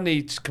about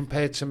money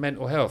compared to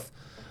mental health.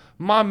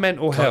 My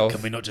mental health.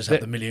 Can we not just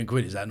have the £1 million?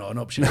 Is that not an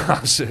option? No,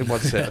 one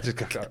sec. I just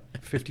got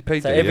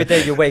 50p. So every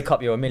day you wake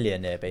up, you're a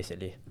millionaire,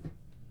 basically.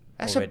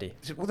 That's already.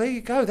 well, there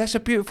you go. That's a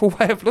beautiful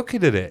way of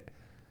looking at it.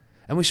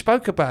 And we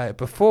spoke about it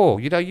before.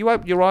 You know, you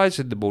open your eyes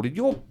in the morning,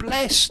 you're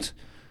blessed.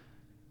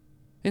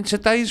 In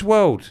today's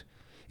world,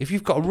 if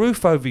you've got a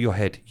roof over your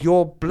head,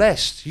 you're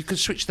blessed. You can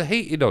switch the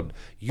heating on.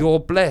 You're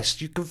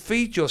blessed. You can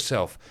feed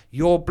yourself.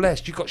 You're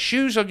blessed. You've got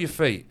shoes on your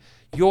feet.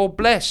 You're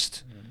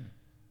blessed.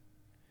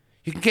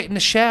 You can get in the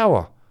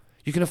shower.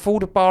 You can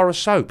afford a bar of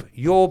soap.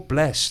 You're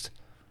blessed.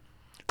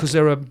 Because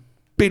there are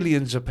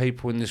billions of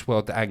people in this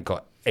world that ain't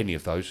got any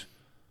of those.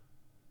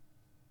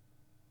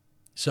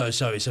 So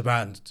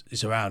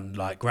it's around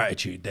like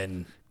gratitude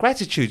then.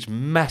 Gratitude's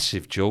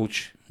massive,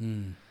 George.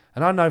 And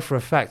I know for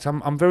a fact,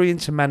 I'm very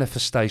into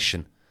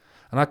manifestation.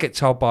 And I get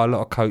told by a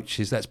lot of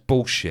coaches, that's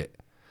bullshit.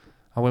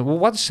 I went, well,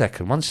 one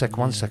second. I don't think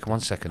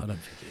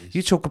it is.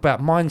 You talk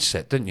about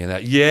mindset, don't you?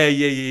 That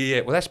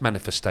yeah. Well, that's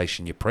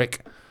manifestation, you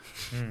prick.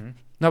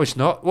 No, it's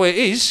not. Well, it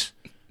is.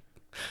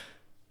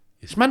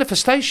 It's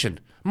manifestation.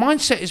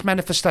 Mindset is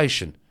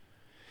manifestation.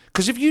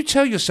 Because if you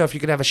tell yourself you're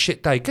going to have a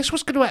shit day, guess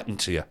what's going to happen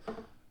to you?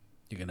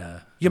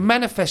 You're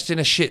manifesting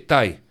a shit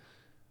day.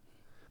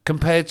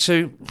 Compared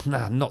to,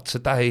 nah, not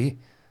today.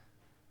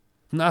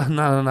 No,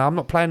 I'm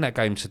not playing that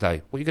game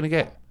today. What are you going to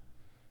get?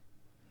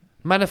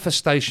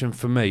 Manifestation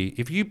for me,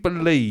 if you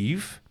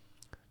believe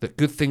that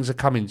good things are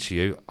coming to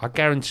you, I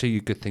guarantee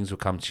you good things will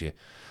come to you.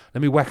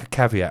 Let me whack a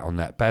caveat on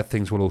that. Bad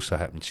things will also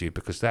happen to you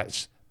because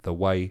that's the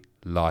way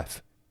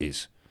life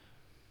is.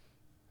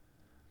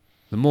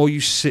 The more you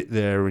sit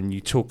there and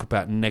you talk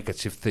about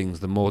negative things,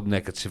 the more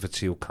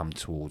negativity will come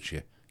towards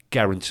you.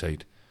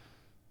 Guaranteed.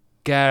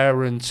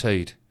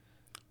 Guaranteed.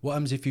 What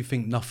happens if you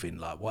think nothing?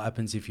 Like, what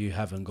happens if you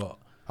haven't got?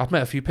 I've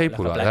met a few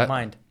people Like a like black that.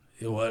 mind.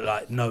 Or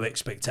like no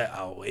expectation.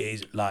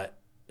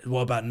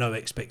 What about no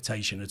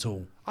expectation at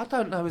all? I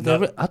don't know.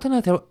 No. I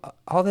don't know.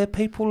 Are there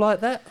people like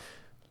that?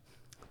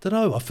 Don't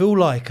know. I feel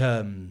like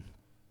I've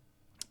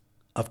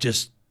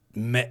just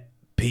met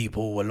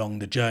people along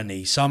the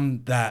journey.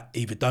 Some that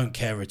either don't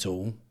care at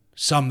all,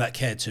 some that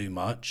care too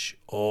much,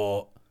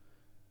 or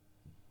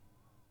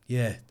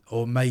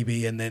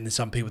maybe, and then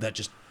some people that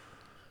just.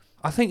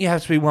 I think you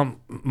have to be one.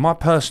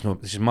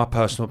 This is my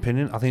personal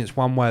opinion. I think it's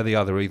one way or the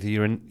other. Either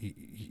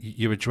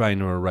you're a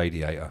drain or a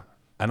radiator.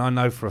 And I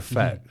know for a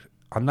fact.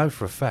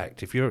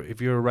 If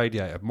you're a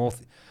radiator, more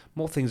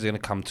things are going to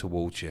come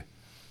towards you.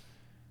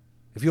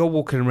 If you're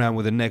walking around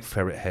with a neg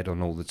ferret head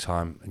on all the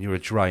time and you're a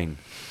drain,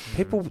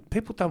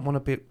 people don't want to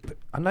be.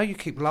 I know you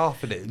keep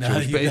laughing at it,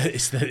 George,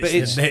 It's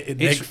the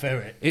neg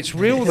ferret. It's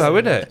real though,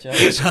 isn't it?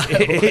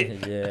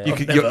 Yeah.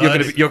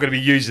 You're going to be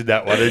using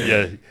that one, aren't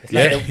you? It's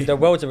like the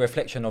world's a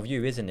reflection of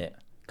you, isn't it?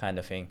 Kind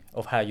of thing,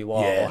 of how you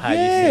are or how you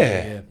see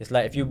Yeah. it. It's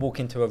like if you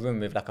walk into a room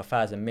with like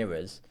 1,000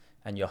 mirrors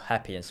and you're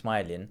happy and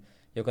smiling,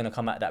 you're going to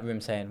come out that room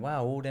saying,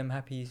 wow, all them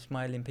happy,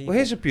 smiling people. Well,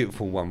 here's a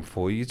beautiful one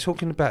for you. You're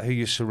talking about who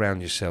you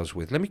surround yourselves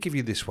with. Let me give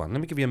you this one. Let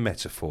me give you a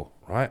metaphor,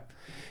 right?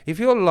 If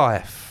your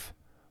life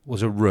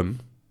was a room,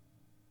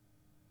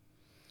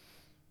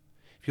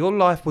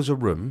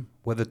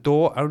 where the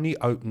door only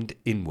opened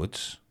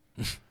inwards,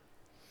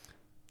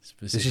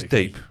 this is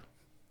deep.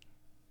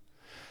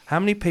 How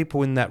many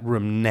people in that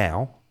room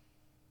now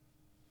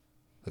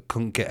that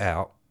couldn't get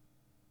out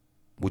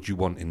would you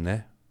want in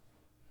there?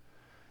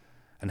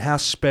 And how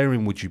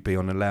sparing would you be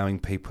on allowing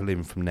people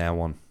in from now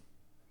on?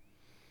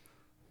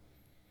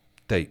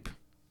 Deep.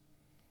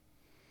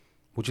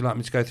 Would you like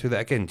me to go through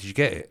that again? Did you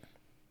get it?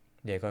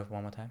 Yeah, go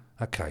one more time.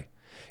 Okay.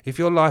 If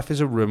your life is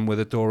a room where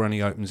the door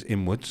only opens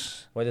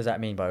inwards, What does that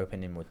mean by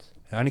open inwards?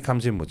 it only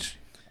comes inwards.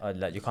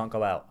 Like you can't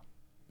go out.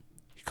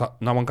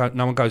 No one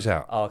goes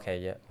out, Oh, okay,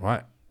 yeah.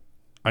 right?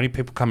 Only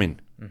people come in.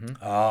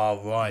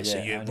 Oh, right.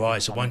 Yeah,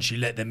 So once you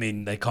let them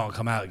in, they can't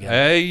come out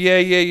again.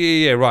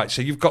 Yeah. Right.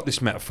 So you've got this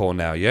metaphor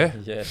now, yeah?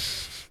 Yeah.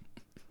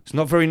 It's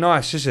not very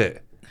nice, is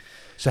it?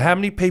 So how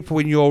many people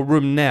in your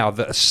room now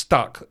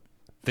that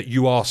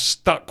you are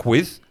stuck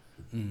with,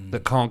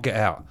 that can't get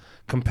out,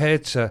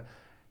 compared to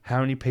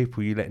how many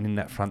people you letting in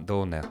that front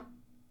door now?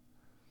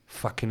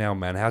 Fucking hell,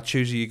 man. How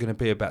choosy are you going to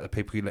be about the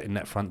people you let in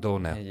that front door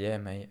now? Yeah,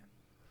 mate.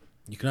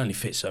 You can only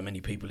fit so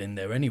many people in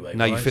there anyway.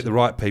 No, right? you fit the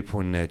right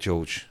people in there,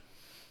 George.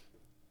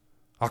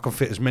 I can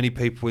fit as many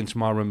people into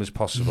my room as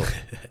possible.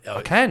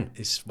 I can.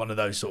 It's one of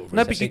those sort of.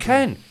 No, but you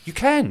can. You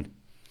can.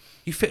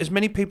 You fit as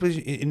many people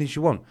in as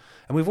you want.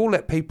 And we've all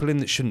let people in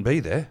that shouldn't be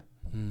there.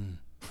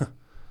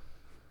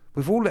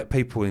 We've all let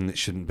people in that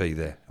shouldn't be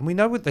there. And we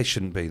know what they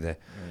shouldn't be there.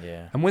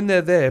 Yeah. And when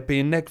they're there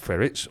being neg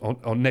ferrets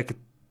or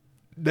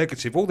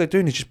negative, all they're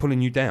doing is just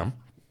pulling you down.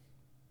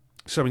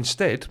 So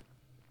instead,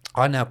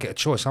 I now get a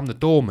choice. I'm the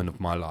doorman of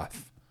my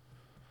life.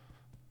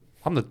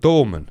 I'm the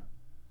doorman.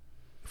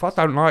 If I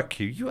don't like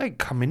you, you ain't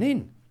coming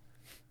in.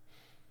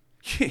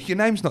 Your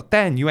name's not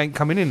Dan, you ain't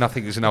coming in. I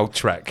think it's an old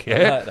track, yeah?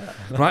 I like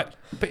that. Right?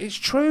 But it's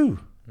true.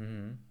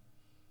 Mm.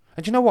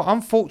 And you know what?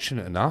 I'm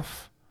fortunate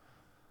enough.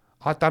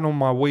 I'd done all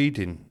my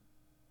weeding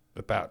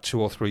about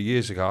 2 or 3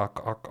 years ago.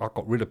 I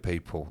got rid of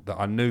people that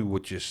I knew were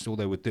just, all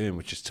they were doing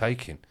was just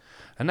taking.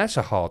 And that's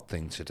a hard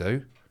thing to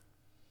do.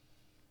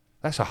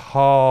 That's a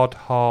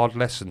hard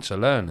lesson to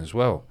learn as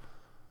well.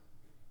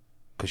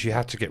 Because you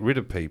have to get rid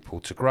of people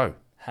to grow.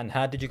 And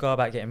how did you go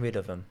about getting rid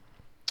of them?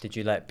 Did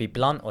you like be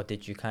blunt, or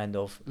did you kind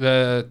of?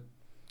 There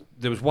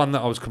was one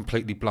that I was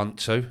completely blunt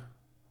to,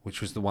 which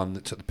was the one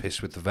that took the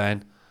piss with the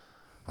van.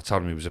 I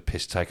told him he was a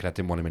piss taker. I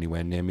didn't want him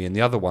anywhere near me. And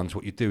the other ones,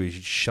 what you do is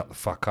you just shut the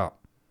fuck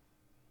up.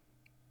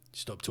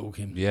 Stop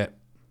talking. Yeah.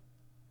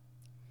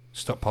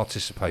 Stop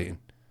participating.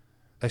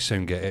 They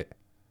soon get it.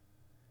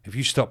 If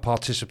you stop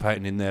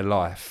participating in their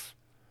life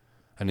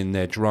and in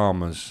their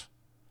dramas,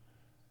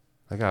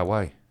 they go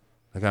away.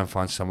 They go and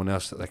find someone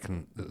else that they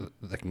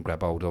can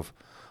grab hold of.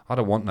 I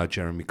don't want no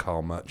Jeremy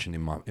Kyle merchant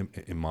in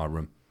my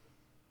room.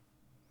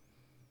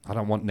 I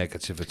don't want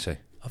negativity.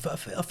 I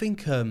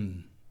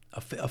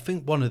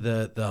think one of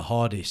the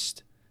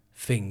hardest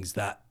things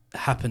that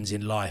happens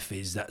in life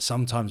is that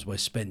sometimes we're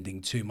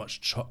spending too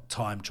much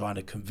time trying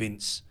to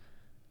convince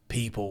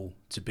people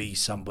to be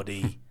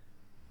somebody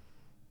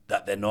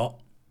that they're not,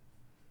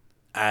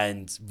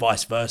 and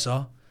vice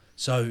versa.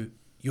 So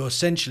you're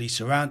essentially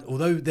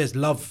although there's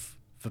love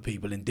for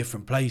people in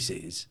different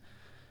places,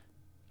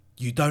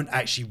 you don't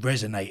actually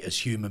resonate as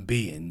human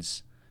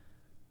beings,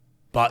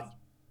 but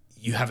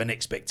you have an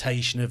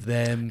expectation of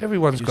them.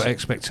 Everyone's got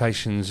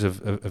expectations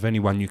of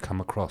anyone you come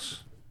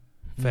across.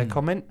 Fair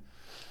comment?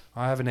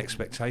 I have an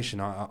expectation.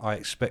 I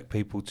expect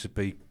people to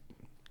be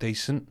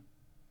decent,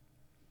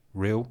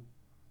 real,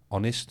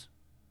 honest,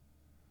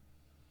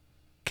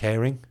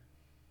 caring,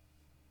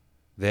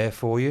 there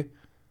for you,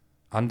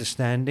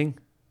 understanding,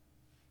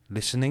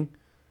 listening.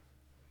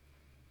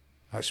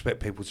 I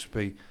expect people to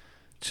be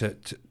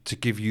to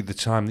give you the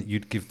time that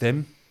you'd give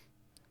them.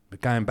 But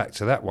going back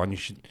to that one, you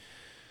should,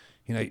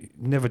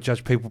 never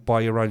judge people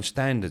by your own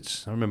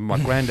standards. I remember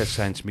my granddad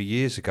saying to me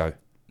years ago.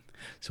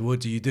 So what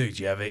do you do?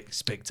 Do you have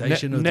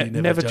expectation, or do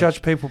you never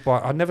judge people by?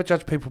 I never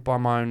judge people by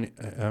my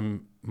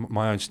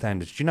own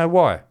standards. Do you know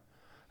why?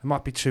 It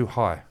might be too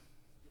high.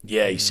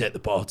 Yeah, you set the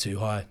bar too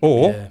high.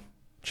 Or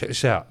check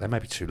this out, they may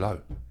be too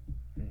low.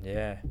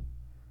 Yeah.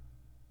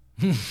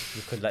 You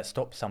could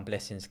stop some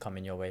blessings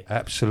coming your way.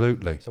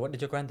 Absolutely. So what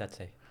did your granddad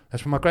say?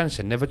 That's what my granddad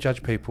said. Never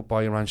judge people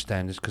by your own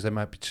standards, because they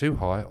might be too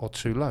high or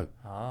too low.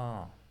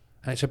 Ah.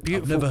 And it's a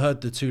beautiful. I've never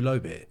heard the too low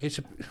bit.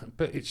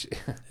 But it's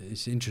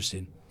it's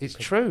interesting. It's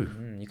true.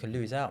 You can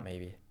lose out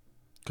maybe.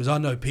 Because I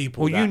know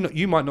people. Well,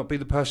 you might not be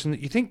the person that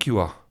you think you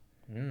are.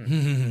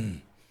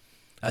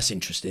 That's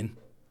interesting.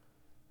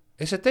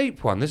 It's a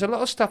deep one. There's a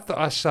lot of stuff that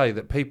I say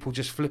that people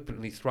just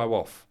flippantly throw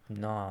off.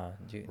 No.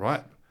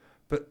 Right?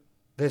 But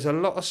there's a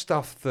lot of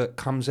stuff that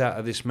comes out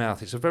of this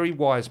mouth. It's a very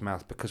wise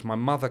mouth, because my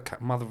mother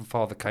and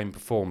father came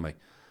before me.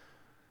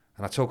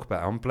 And I talk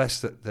about it. I'm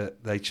blessed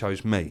that they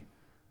chose me.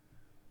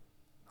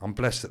 I'm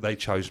blessed that they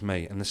chose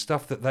me. And the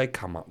stuff that they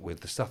come up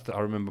with, the stuff that I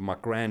remember my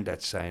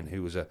granddad saying,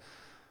 who was a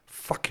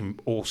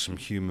fucking awesome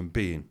human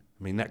being.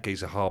 I mean, that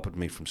geezer harboured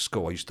me from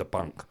school. I used to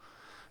bunk.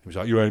 He was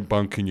like, you ain't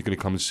bunking, you're going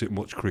to come and sit and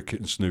watch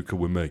cricket and snooker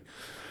with me.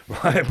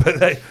 Right?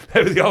 But they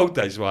were the old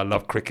days where I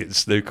loved cricket and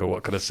snooker,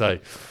 what can I say?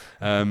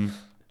 But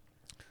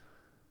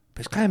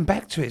it's going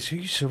back to it. It's who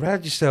you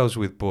surround yourselves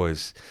with,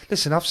 boys.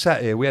 Listen, I've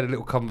sat here, we had a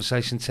little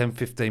conversation 10,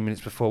 15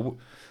 minutes before.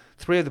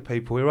 3 of the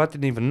people here I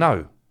didn't even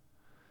know.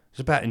 It's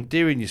about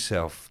endearing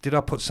yourself. Did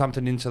I put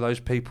something into those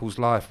people's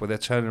life where they're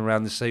turning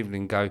around this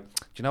evening and go, do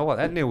you know what,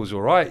 that Neil was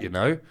all right,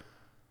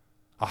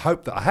 I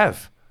hope that I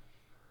have.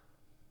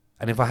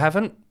 And if I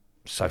haven't,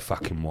 so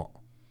fucking what?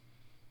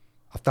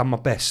 I've done my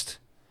best.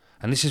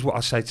 And this is what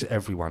I say to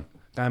everyone,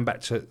 going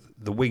back to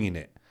the winging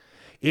it.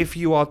 If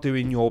you are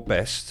doing your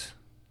best,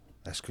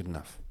 that's good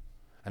enough.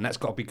 And that's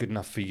got to be good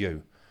enough for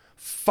you.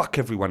 Fuck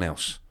everyone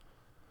else.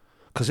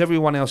 Because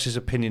everyone else's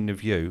opinion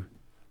of you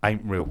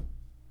ain't real.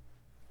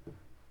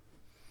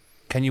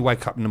 Can you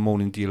wake up in the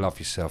morning, do you love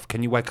yourself?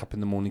 Can you wake up in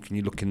the morning, can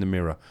you look in the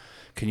mirror?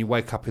 Can you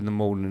wake up in the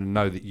morning and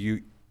know that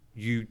you're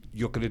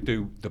going to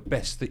do the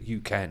best that you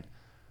can?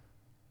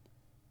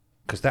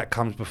 Because that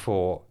comes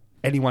before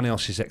anyone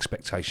else's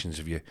expectations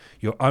of you.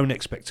 Your own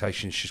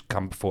expectations should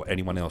come before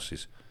anyone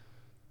else's.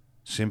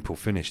 Simple,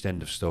 finished,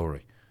 end of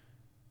story.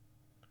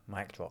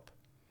 Mic drop.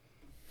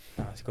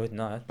 No, it's good.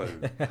 No, Boom.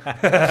 no,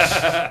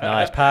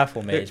 it's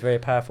powerful, mate. It's very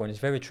powerful, and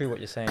it's very true what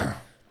you're saying.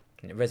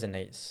 And it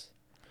resonates.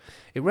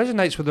 It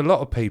resonates with a lot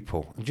of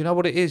people. And do you know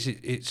what it is?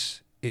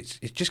 It's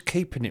just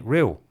keeping it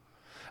real.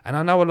 And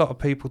I know a lot of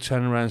people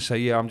turn around and say,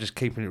 yeah, I'm just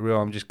keeping it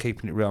real, I'm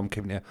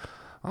keeping it.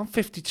 I'm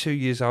 52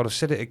 years old, I've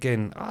said it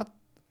again. I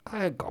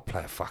ain't got to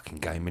play a fucking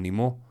game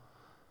anymore.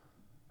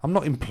 I'm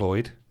not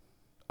employed.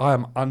 I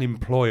am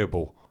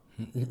unemployable.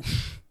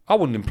 I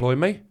wouldn't employ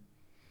me.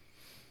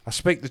 I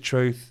speak the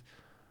truth.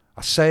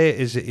 I say it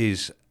as it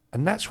is.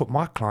 And that's what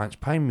my clients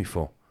pay me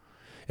for.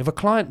 If a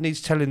client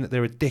needs telling that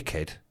they're a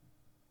dickhead,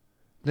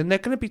 then they're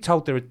going to be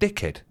told they're a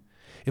dickhead.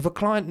 If a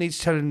client needs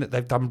telling that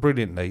they've done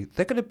brilliantly,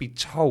 they're going to be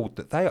told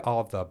that they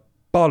are the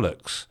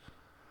bollocks,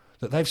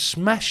 that they've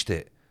smashed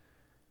it.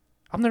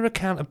 I'm their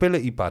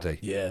accountability buddy.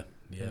 Yeah,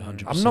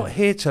 100%. I'm not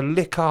here to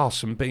lick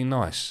arse and be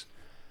nice.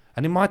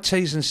 And in my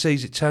T's and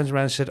C's, it turns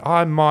around and said,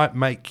 I might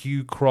make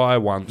you cry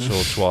once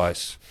or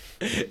twice.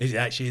 Is it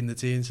actually in the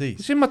T&Cs?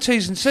 It's in my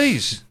T's and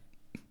C's.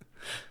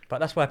 But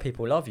that's why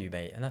people love you,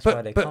 mate, and that's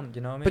why they come. Do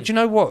you know what I mean? But you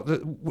know what?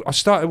 I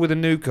started with a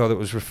new girl that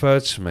was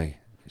referred to me.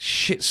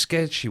 Shit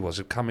scared she was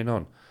of coming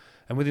on.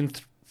 And within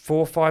 4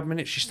 or 5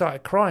 minutes, she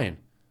started crying.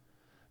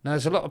 Now,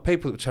 there's a lot of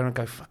people that would turn and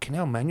go, fucking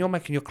hell, man, you're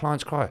making your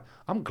clients cry.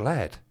 I'm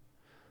glad.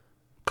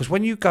 Because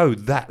when you go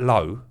that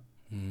low,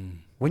 you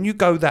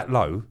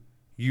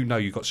know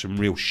you've got some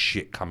real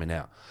shit coming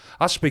out.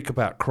 I speak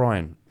about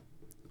crying,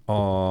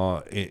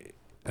 and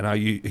I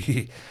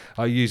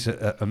use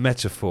a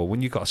metaphor.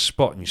 When you've got a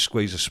spot and you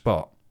squeeze a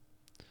spot,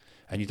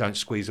 and you don't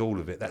squeeze all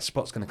of it, that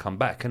spot's going to come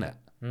back, isn't it?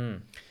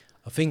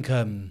 I think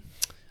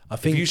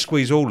if you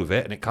squeeze all of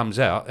it and it comes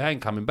out, it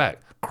ain't coming back.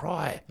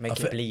 Cry. Make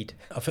it bleed.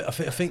 I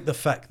think the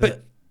fact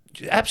that...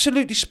 But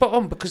absolutely spot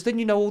on, because then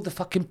you know all the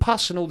fucking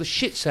pus and all the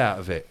shit's out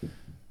of it.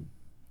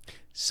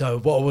 So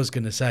what I was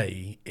going to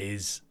say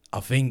is, I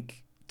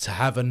think to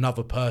have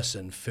another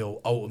person feel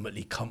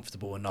ultimately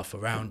comfortable enough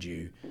around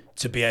you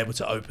to be able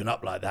to open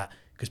up like that,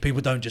 because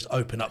people don't just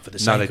open up for the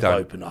sake of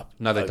open up.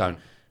 No, they don't.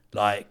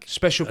 Like,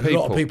 special a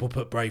people. lot of people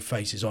put brave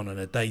faces on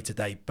a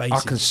day-to-day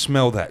basis. I can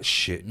smell that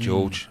shit,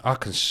 George. I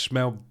can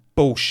smell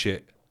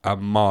bullshit a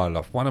mile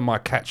off. One of my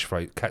catch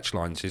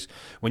lines is,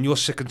 when you're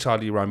sick and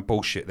tired of your own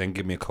bullshit, then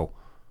give me a call.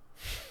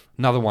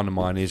 Another one of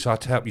mine is,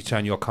 I'd help you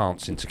turn your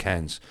can'ts into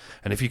cans.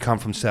 And if you come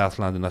from South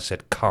London, I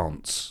said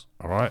can'ts.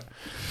 All right?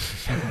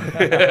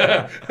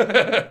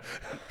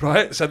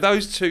 Right? So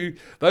those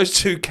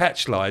two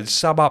catch lines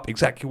sum up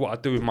exactly what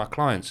I do with my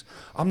clients.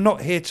 I'm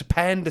not here to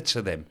pander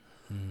to them.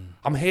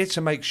 I'm here to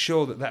make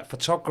sure that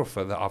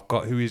photographer that I've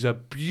got, who is a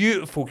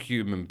beautiful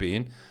human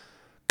being,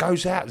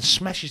 goes out and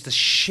smashes the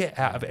shit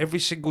out of every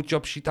single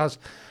job she does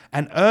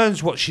and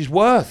earns what she's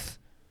worth.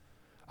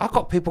 I've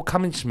got people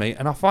coming to me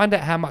and I find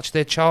out how much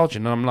they're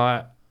charging and I'm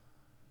like,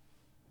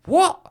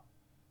 what?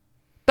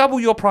 Double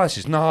your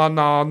prices?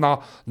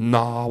 No,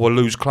 we'll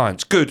lose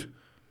clients. Good.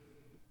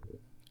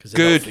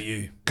 Good for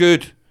you.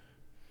 Good.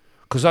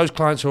 Because those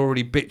clients are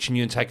already bitching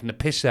you and taking the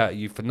piss out of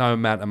you for no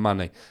amount of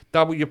money.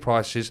 Double your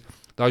prices.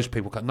 Those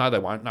people go, no, they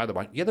won't.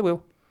 Yeah, they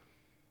will.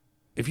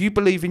 If you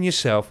believe in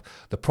yourself,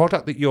 the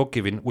product that you're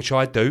giving, which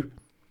I do,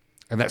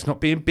 and that's not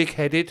being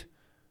big-headed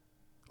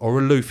or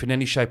aloof in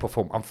any shape or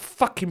form. I'm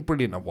fucking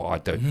brilliant at what I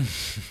do.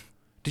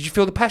 Did you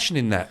feel the passion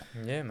in that?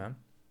 Yeah, man.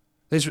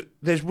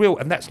 There's real,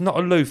 and that's not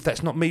aloof.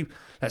 That's not me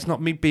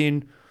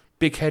being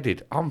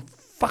big-headed. I'm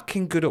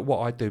fucking good at what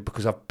I do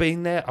because I've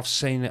been there, I've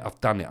seen it, I've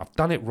done it. I've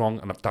done it wrong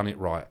and I've done it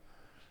right.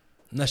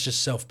 And that's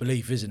just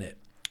self-belief, isn't it?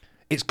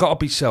 It's got to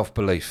be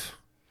self-belief.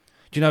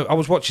 Do you know, I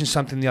was watching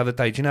something the other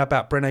day. Do you know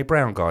about Brené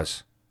Brown,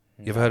 guys?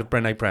 You ever heard of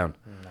Brené Brown?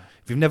 No.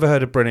 If you've never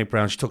heard of Brené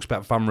Brown, she talks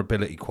about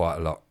vulnerability quite a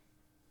lot.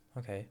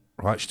 Okay.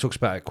 Right? She talks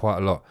about it quite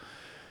a lot.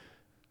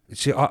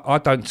 See, I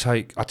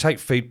take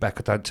feedback,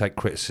 I don't take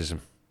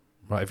criticism.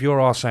 Right? If you're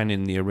arsehole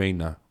in the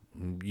arena,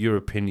 your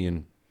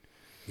opinion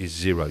is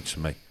zero to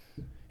me.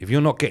 If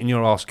you're not getting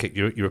your ass kicked,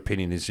 your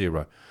opinion is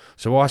zero.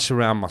 So I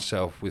surround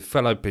myself with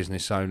fellow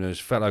business owners,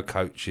 fellow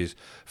coaches,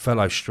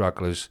 fellow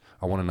strugglers.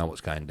 I want to know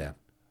what's going down.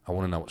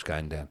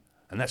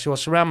 And that's who I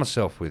surround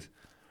myself with.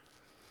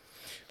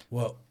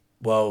 Well,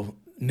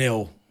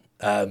 Neil,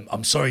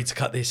 I'm sorry to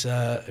cut this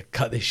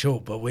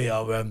short, but we've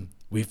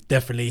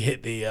definitely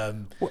hit the.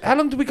 How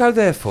long did we go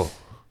there for?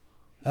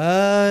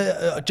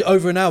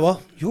 Over an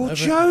hour. You're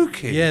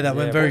joking. Yeah, that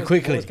went very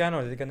quickly. What's going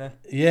on? Is it gonna?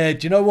 Yeah,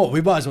 do you know what?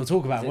 We might as well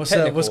talk about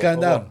it. What's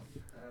going down.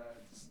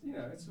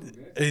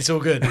 It's all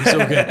good.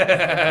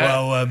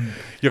 Well,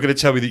 you're going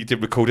to tell me that you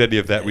didn't record any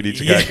of that. We need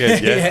to go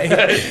again.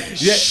 Yeah.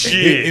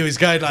 Shit. It was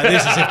going like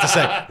this, as if to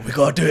say, "We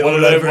got to do it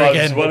all over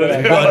again. We got to do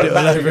it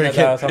all over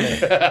again."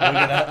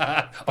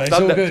 But it's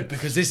all good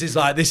because this is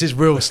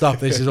real stuff.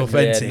 This is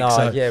authentic.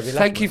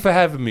 Thank you for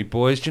having me,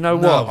 boys. Do you know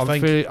what?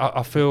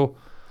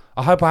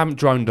 I hope I haven't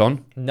droned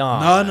on. No.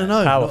 Powerful,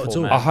 Not at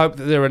all. man. I hope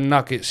that there are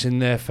nuggets in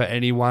there for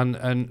anyone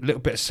and a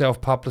little bit of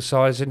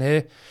self-publicising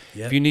here.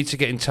 Yep. If you need to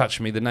get in touch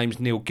with me, the name's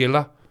Neil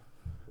Giller.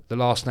 The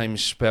last name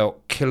is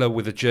spelled Killer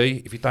with a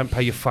G. If you don't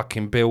pay your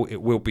fucking bill, it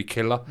will be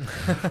Killer.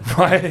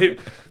 Right?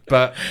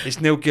 But it's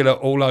Neil Giller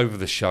all over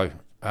the show.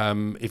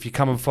 If you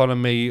come and follow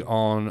me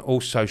on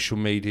all social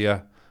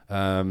media,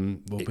 we'll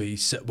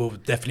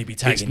definitely be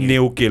tagging it's you.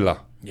 Neil Giller.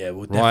 Yeah,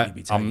 we'll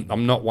definitely be tagging you.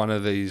 I'm not one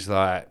of these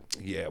one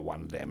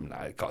of them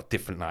got a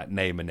different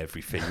name and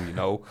everything, you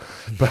know.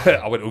 But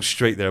I went all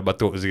straight there and my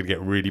daughter's going to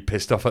get really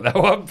pissed off at that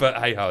one. But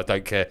hey ho, I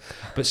don't care.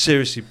 But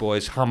seriously,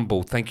 boys,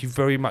 humble. Thank you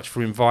very much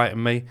for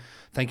inviting me.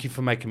 Thank you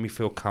for making me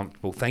feel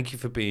comfortable. Thank you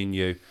for being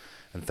you.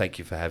 And thank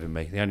you for having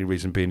me. The only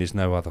reason being is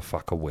no other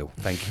fucker will.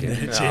 Thank you.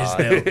 Cheers,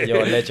 Neil.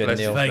 You're a legend,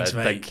 Neil. Thanks,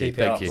 mate. Thank you. Keep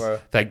it up, bro.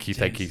 Thank you.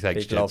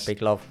 Big love,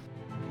 big love.